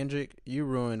that Kendrick, you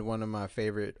ruined one of my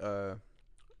favorite,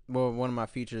 one of my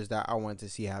features that I wanted to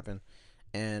see happen,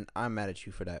 and I'm mad at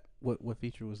you for that. What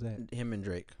feature was that? Him and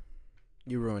Drake.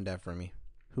 You ruined that for me.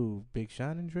 Who? Big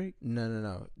Sean and Drake?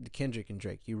 No. Kendrick and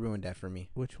Drake. You ruined that for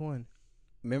me. Which one?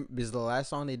 Remember, because the last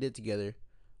song they did together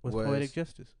was Poetic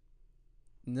Justice.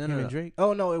 No. And Drake.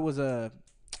 Oh no, it was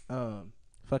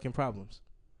Fucking Problems.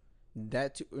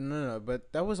 That too, no,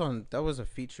 but that was a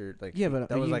feature, like, yeah, but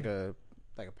that was like a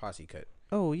posse cut.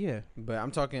 Oh yeah, but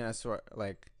I'm talking as far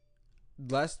like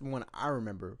last one I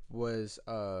remember was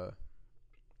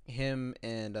him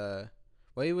and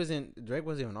Drake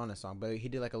wasn't even on that song, but he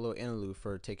did like a little interlude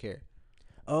for Take Care.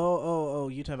 Oh,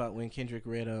 you talking about when Kendrick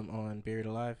read on Buried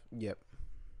Alive? Yep.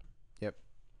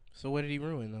 So what did he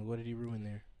ruin though? What did he ruin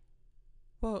there?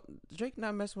 Well, Drake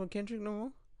not messing with Kendrick no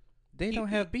more. They don't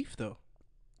have beef though.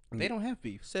 They don't have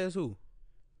beef. Says who?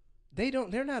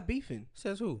 They're not beefing.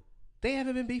 Says who? They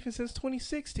haven't been beefing since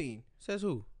 2016. Says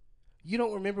who? You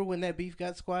don't remember when that beef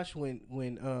got squashed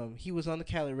when he was on the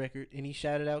Khaled record and he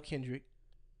shouted out Kendrick?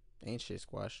 Ain't shit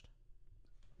squashed.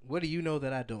 What do you know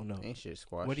that I don't know? Ain't shit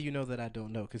squashed. What do you know that I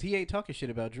don't know? Because he ain't talking shit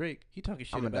about Drake. He talking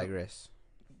shit about... I'm gonna digress.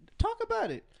 Talk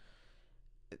about it.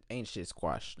 Ain't shit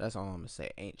squashed. That's all I'm gonna say.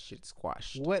 Ain't shit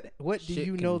squashed. What do Shit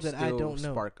you can know that I still don't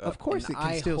know? spark up. Of course, And it can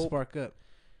I still hope- spark up.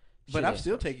 Shit But I'm ain't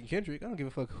still spark. taking Kendrick. I don't give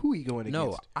a fuck who he going No,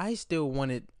 against. I still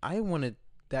wanted. I wanted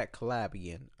that collab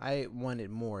again. I wanted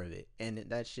more of it, and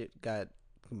that shit got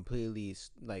completely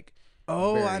like.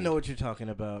 Oh, I buried. know what you're talking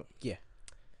about. Yeah,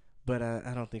 But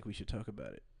I don't think we should talk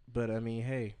about it. But I mean,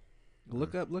 hey,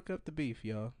 look up the beef,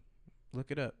 y'all. Look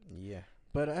it up. yeah.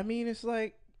 But I mean, it's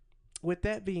like, with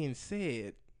that being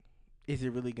said, is it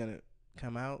really gonna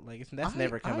come out? Like, that's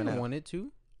never coming out. I want it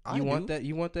to. You want that?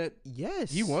 You want that?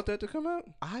 Yes. You want that to come out?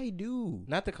 I do.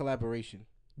 Not the collaboration.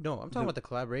 No, I'm talking about the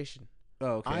collaboration.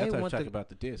 Oh, okay. I thought you were want talking the- about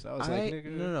the diss. I was like, nigga.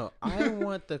 No. I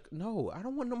want the no. I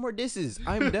don't want no more disses.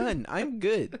 I'm done. I'm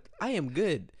good. I am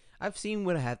good. I've seen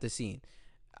what I have to see.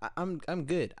 I'm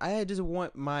good. I just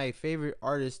want my favorite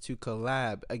artists to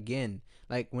collab again.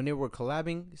 Like when they were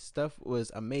collabing, stuff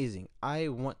was amazing. I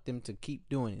want them to keep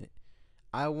doing it.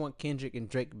 I want Kendrick and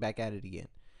Drake back at it again.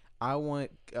 I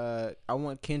want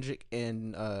Kendrick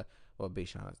and Big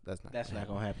Sean. That's not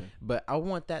gonna happen. But I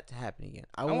want that to happen again.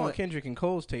 I want Kendrick and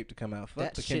Cole's tape to come out. Fuck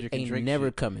that the shit Kendrick ain't and Drake never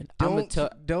shit. coming.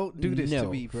 Don't do this no, to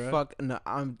me, bro. Fuck no.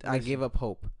 I gave up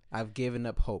hope. I've given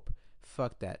up hope.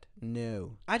 Fuck that.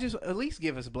 No. I just at least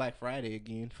give us Black Friday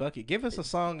again. Fuck it. Give us a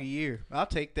song a year. I'll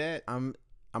take that. I'm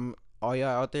all y'all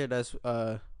out there that's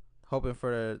hoping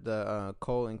for the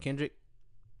Cole and Kendrick.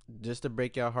 Just to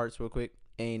break y'all hearts real quick,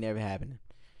 it ain't never happening.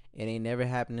 It ain't never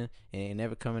happening. It ain't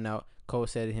never coming out. Cole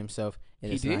said it himself,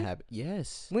 and it's not happening.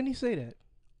 Yes. When did he say that?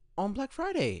 On Black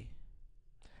Friday.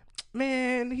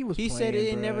 Man, he said it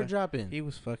ain't bruh. never dropping. He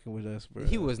was fucking with us, bro.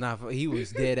 He was not. He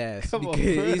was dead ass. Come on,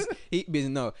 because bruh.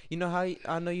 no. You know how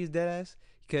I know he's dead ass?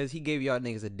 Because he gave y'all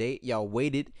niggas a date. Y'all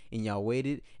waited and y'all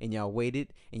waited and y'all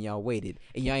waited and y'all waited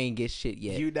and y'all ain't get shit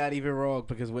yet. You not even wrong,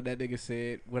 because what that nigga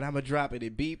said, when I'ma drop it,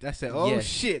 it beeped. I said, oh Yes,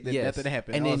 shit, that yes. nothing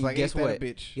happened. And I then was like, guess ain't that what?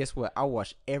 a bitch? Guess what? I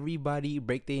watched everybody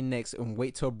break their necks and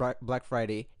wait till Black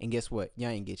Friday, and guess what? Y'all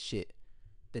ain't get shit.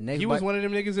 The next You was one of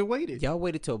them niggas that waited. Y'all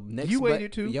waited till next. You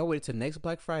waited too. Y'all waited till next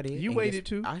Black Friday. You and waited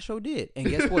too. I sure did. And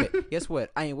guess what? Guess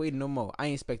what? I ain't waiting no more. I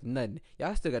ain't expecting nothing.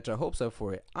 Y'all still got your hopes up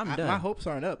for it. I'm done. My hopes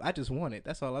aren't up. I just want it.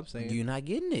 That's all I'm saying. You're not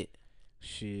getting it.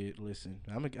 Shit, listen.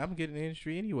 I'm getting in the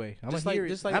industry anyway. I'm Just gonna hear like-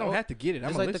 it. just like- I don't have to get it.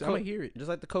 I'm Just gonna hear it. Just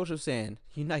like the coach was saying,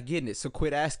 you're not getting it, so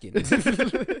quit asking.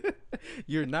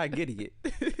 You're not getting it.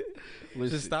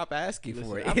 Just stop asking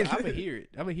for it. I'm gonna hear it.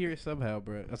 I'm gonna hear it somehow,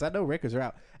 bro. Cause I know records are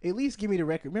out. At least give me the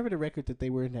record. Remember the record that they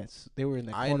were in that? They were in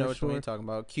that. I corner know what store? you're talking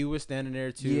about. Q was standing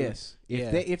there too. Yes.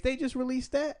 If they just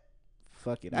released that,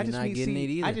 fuck it. I You're just not need getting it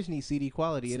CD. either. I just need CD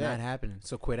quality It's of not that. happening.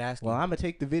 So quit asking. Well, I'm gonna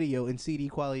take the video and CD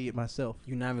quality it myself.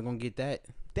 You're not even gonna get that.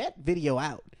 That video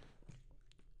out,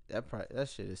 That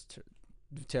shit is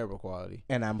terrible quality.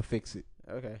 and I'm gonna fix it.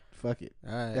 Okay. Fuck it.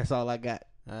 All right. That's all I got.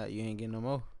 You ain't getting no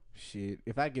more. Shit.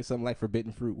 If I get something like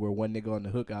Forbidden Fruit, where one nigga on the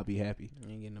hook, I'll be happy. You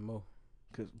ain't getting no more.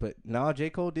 But no, J.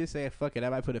 Cole did say, fuck it, I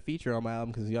might put a feature on my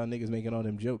album because y'all niggas making all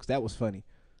them jokes. That was funny.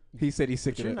 He said he's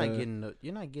sick But of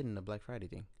you're not getting the Black Friday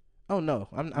thing. Oh no,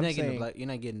 I'm You're not saying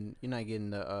getting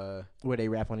the where they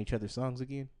rap on each other's songs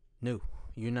again. no.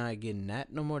 You're not getting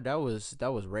that no more. That was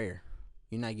rare.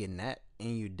 You're not getting that,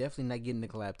 and you're definitely not getting the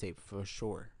collab tape for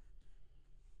sure.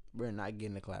 We're not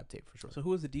getting the collab tape for sure. So who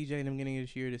was the DJ in the beginning of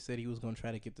this year that said he was gonna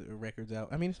try to get the records out?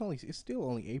 I mean, it's still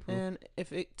only April. And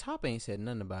if Top ain't said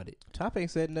nothing about it. Top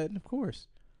ain't said nothing, of course.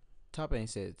 Top ain't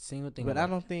said a single thing. But about I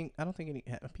don't think any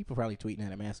people probably tweeting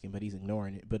at him asking, but he's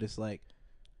ignoring it. But it's like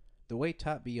the way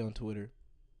Top be on Twitter.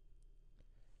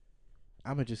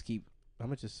 I'm gonna just keep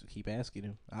asking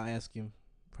him. I'll ask him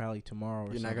probably tomorrow.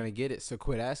 You're not gonna get it, so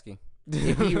quit asking.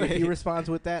 If he responds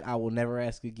with that, I will never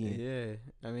ask again.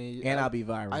 Yeah, I mean, And I'll be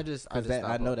viral.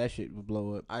 I know that shit would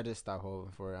blow up. I just stopped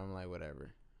hoping for it. I'm like,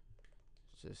 whatever.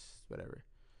 It's just whatever.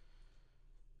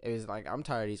 It was like I'm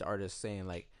tired of these artists saying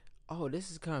like, "Oh,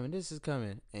 this is coming,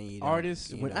 and you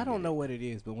artists. When I don't get know it. what it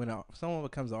is, but when someone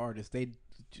becomes an artist, they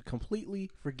completely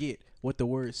forget what the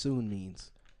word "soon"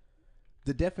 means.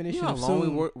 The definition You know of how long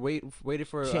soon we waited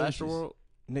for changes. Astroworld?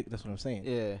 Nick, that's what I'm saying.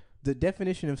 Yeah. The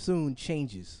definition of soon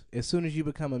changes as soon as you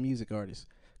become a music artist.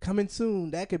 Coming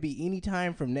soon, that could be any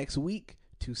time from next week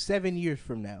to 7 years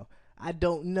from now. I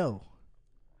don't know.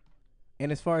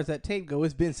 And as far as that tape go,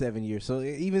 it's been 7 years. So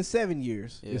even 7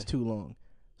 years is too long.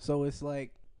 So it's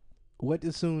like, what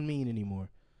does soon mean anymore?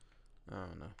 I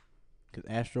don't know. Because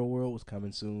Astroworld was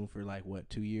coming soon for like, what,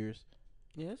 2 years?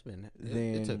 Yeah, it's been.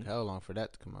 Then- It took hell long for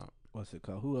that to come out. What's it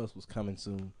called? Who else was coming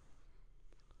soon?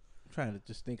 I'm trying to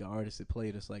just think of artists that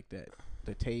played us like that.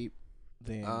 The tape,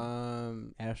 then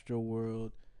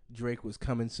Astroworld. Drake was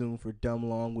coming soon for Dumb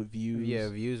Long with Views. Yeah,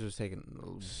 Views was taking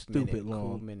a Stupid minute, long.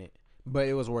 cool minute. But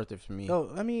it was worth it for me.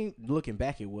 Oh, I mean, looking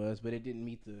back, it was, but it didn't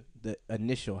meet the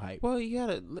initial hype. Well, you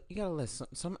gotta let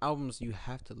some albums you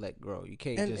have to let grow. You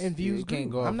can't and views. you can't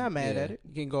go. I'm not mad at it.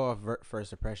 You can't go off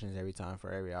first impressions every time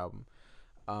for every album.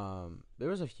 There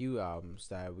was a few albums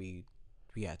that we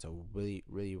had to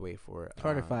really wait for it.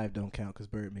 Carter 5 don't count because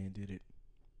Birdman did it.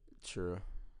 True.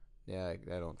 Yeah,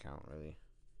 that don't count really.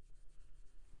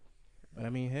 But I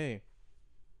mean, hey,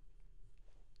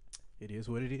 it is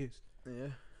what it is. Yeah.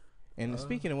 And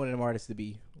speaking of one of them artists to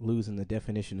be losing the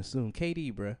definition of soon,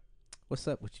 KD, bruh, what's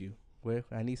up with you? Well,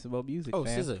 I need some more music. Oh,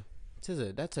 fam.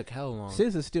 SZA, that took hell long.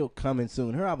 SZA's still coming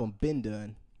soon. Her album been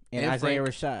done. And Isaiah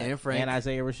Rashad. And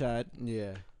Isaiah Rashad.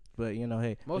 Yeah. But you know,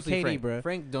 hey, mostly KD, bruh.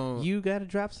 Frank don't. You gotta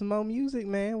drop some more music,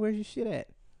 man. Where's your shit at?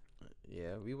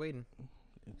 Yeah, we waiting.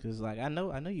 Cause like I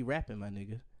know you rapping, my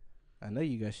nigga. I know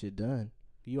you got shit done.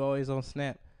 You always on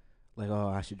Snap. Like, oh,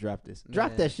 I should drop this.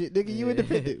 Drop that shit, nigga. You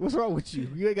independent. What's wrong with you?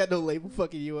 You ain't got no label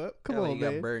fucking you up. Come on, you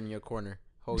man. got Bird in your corner,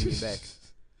 holding you back.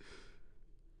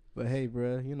 But hey,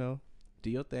 bro, you know, do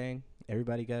your thing.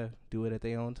 Everybody gotta do it at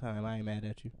their own time. I ain't mad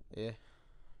at you. Yeah.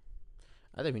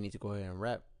 I think we need to go ahead and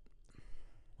rap.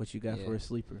 What you got for a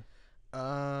sleeper?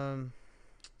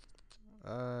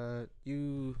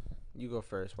 You go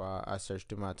first while I search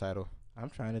through my title. I'm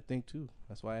trying to think too.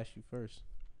 That's why I asked you first.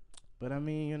 But I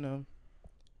mean, you know,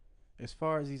 as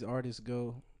far as these artists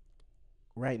go,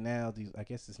 right now, I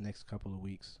guess this next couple of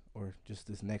weeks or just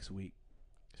this next week,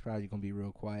 it's probably gonna be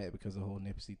real quiet because of the whole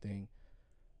Nipsey thing.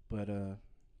 But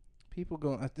people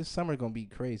this summer gonna be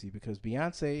crazy because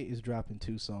Beyonce is dropping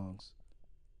 2 songs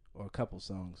or a couple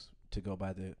songs to go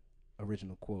by the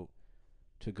original quote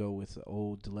to go with the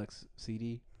old deluxe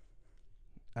CD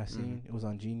I seen. It was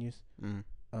on Genius.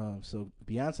 So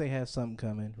Beyonce has something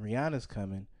coming. Rihanna's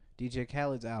coming. DJ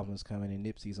Khaled's album's coming, and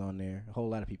Nipsey's on there. A whole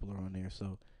lot of people are on there,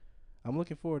 so I'm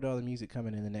looking forward to all the music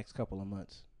coming in the next couple of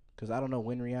months. Cause I don't know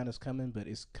when Rihanna's coming, but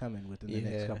it's coming within the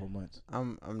next couple of months.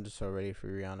 I'm just so ready for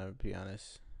Rihanna, to be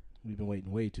honest. We've been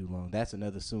waiting way too long. That's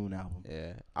another soon album.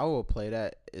 Yeah, I will play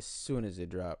that as soon as it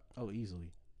drops. Oh,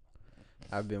 easily.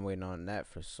 I've been waiting on that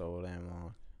for so damn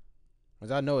long.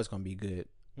 Cause I know it's gonna be good.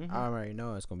 I already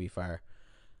know it's gonna be fire.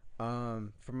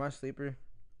 For my sleeper,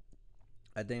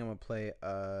 I think I'm gonna play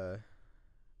I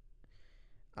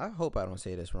hope I don't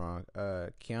say this wrong.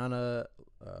 Kiana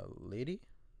Lady?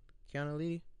 Kiana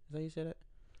Lady? Is that how you say that?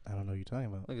 I don't know what you're talking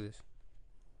about. Look at this.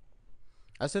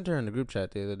 I sent her in the group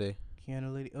chat the other day.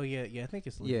 Kiana Lady? Oh yeah, I think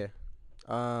it's Lady. Yeah.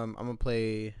 I'm gonna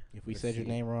play. If we said your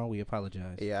name wrong, we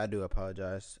apologize. Yeah, I do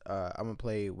apologize. I'm gonna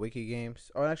play Wicked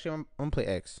Games. Oh, actually, I'm gonna play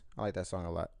X. I like that song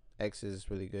a lot. X is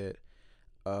really good.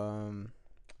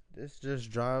 This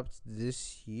just dropped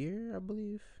this year, I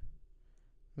believe.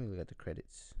 Let me look at the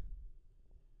credits.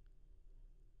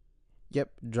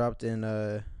 Yep, dropped in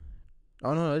oh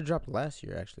no, it dropped last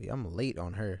year actually. I'm late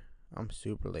on her. I'm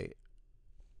super late.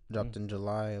 Dropped in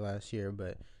July last year,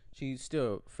 but she's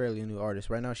still a fairly new artist.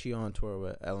 Right now she on tour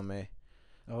with LMA.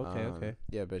 Oh, okay.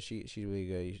 Yeah, but she's really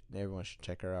good. Everyone should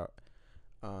check her out.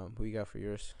 Who you got for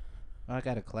yours? I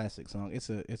got a classic song. It's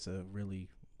a really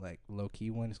like low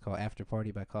key one. It's called After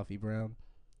Party by Coffee Brown.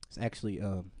 It's actually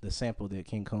the sample that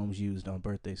King Combs used on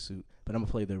Birthday Suit. But I'm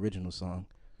gonna play the original song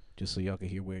just so y'all can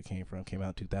hear where it came from. Came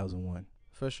out in 2001.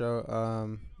 For sure.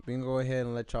 We can go ahead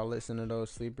and let y'all listen to those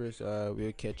sleepers.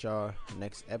 We'll catch y'all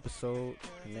next episode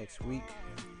next week.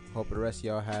 Hope the rest of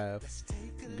y'all have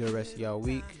a good rest of y'all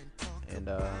week. And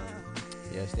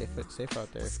yeah, stay safe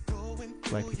out there.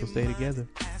 Black people stay together.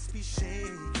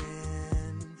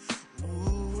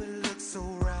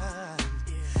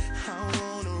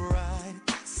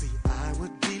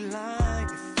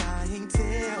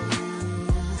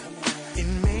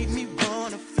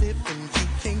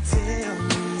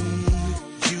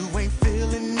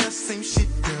 Same shit,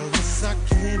 girl, it's our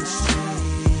chemistry.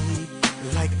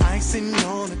 Like icing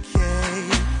on a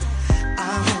cake.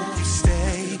 I hope you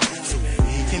stay so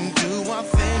we can do our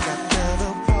thing after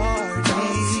the party.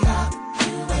 Don't stop,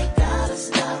 you ain't gotta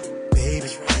stop. Baby,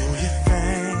 do your thing.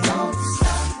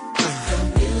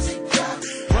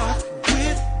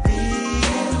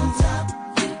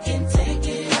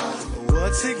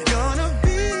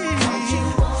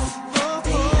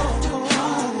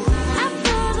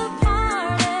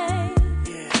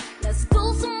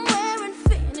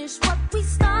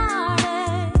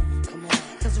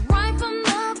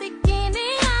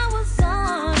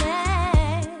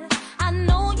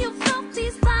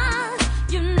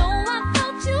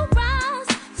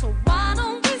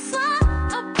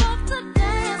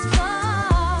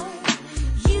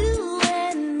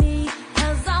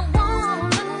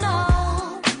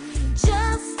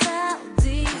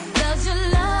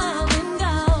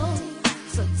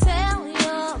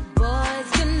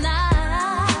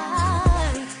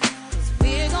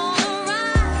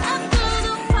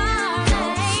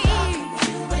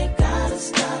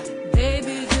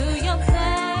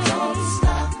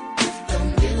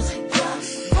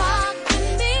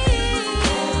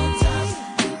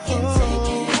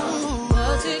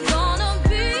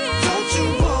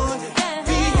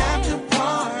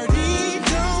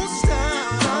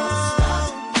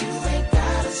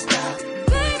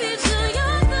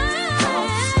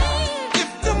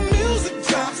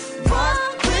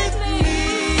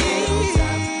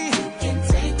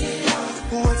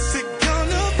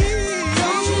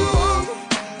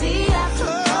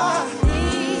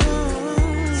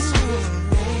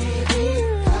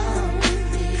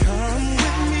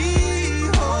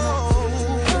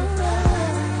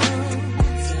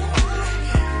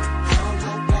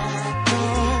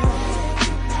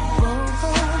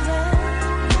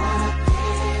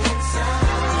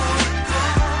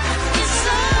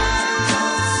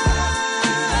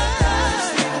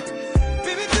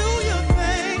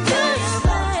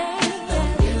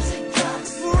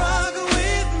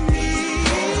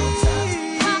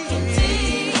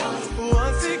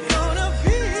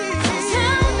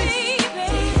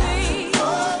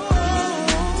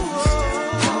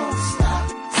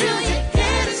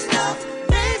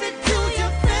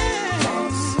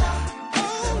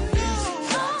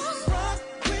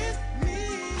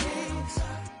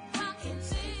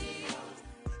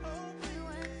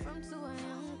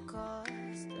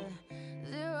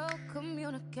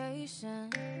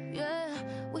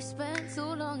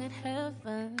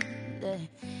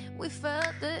 We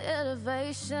felt the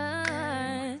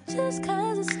elevation. Just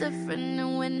cause it's different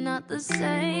and we're not the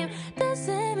same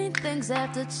doesn't mean things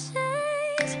have to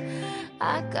change.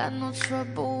 I got no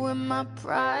trouble with my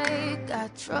pride,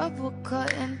 got trouble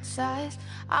cutting ties.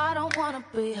 I don't wanna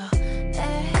be your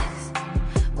ex.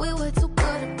 We were too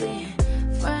good at being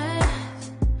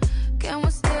friends. Can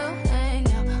we still hang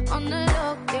out on the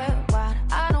low, get wide?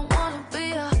 I don't wanna be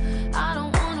your, I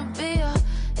don't wanna be your.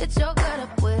 It's your gut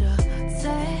up with a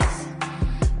text.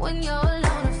 When you're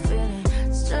alone and feeling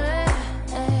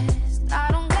stressed, I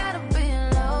don't gotta be in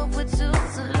love with you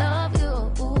to love you.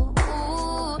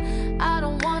 I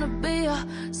don't wanna be your,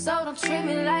 so don't treat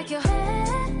me like you're.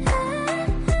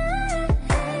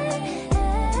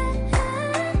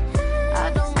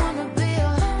 I don't wanna be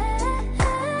your.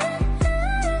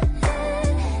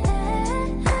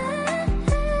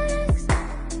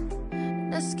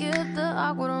 Let's skip the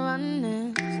awkward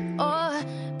running or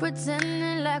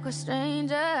pretending like we're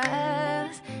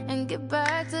strangers and get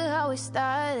back to how we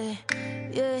started.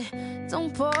 Yeah,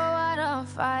 don't pour water on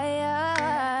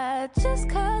fire. Just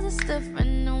cause it's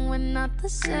different and we're not the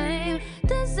same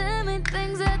doesn't mean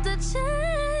things have to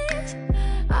change.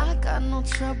 I got no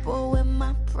trouble with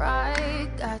my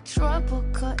pride, got trouble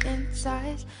cutting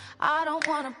ties. I don't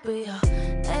wanna be your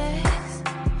ex.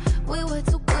 We were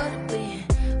too good at being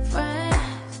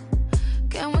friends.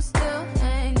 Can we still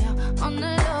hang out on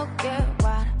the low, get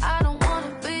wide? I don't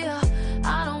wanna be your,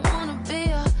 I don't wanna be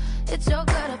your. It's your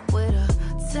gut up with a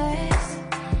text.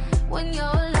 When you're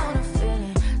alone and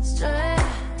feeling stressed,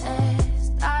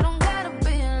 I don't gotta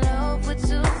be in love with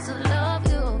you to love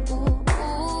you.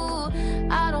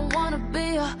 I don't wanna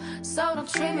be your, so don't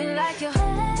treat me like you're.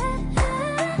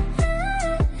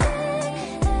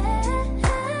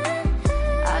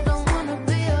 I don't wanna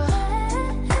be your.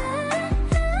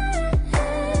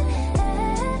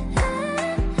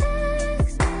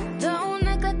 Don't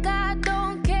act like I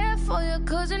don't care for you,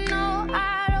 cause you know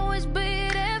I'd always be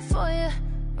there for you.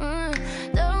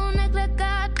 Don't act like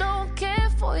I don't care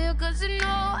for you, cause you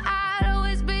know I'd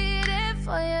always be there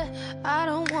for you. I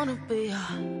don't wanna be your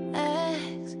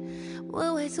ex.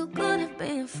 We're way too good at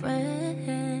being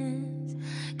friends.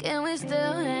 Can we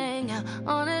still hang out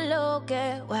on a low,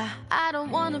 get why? I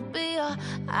don't wanna be your,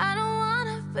 I don't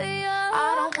wanna be your,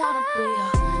 I don't wanna be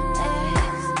your.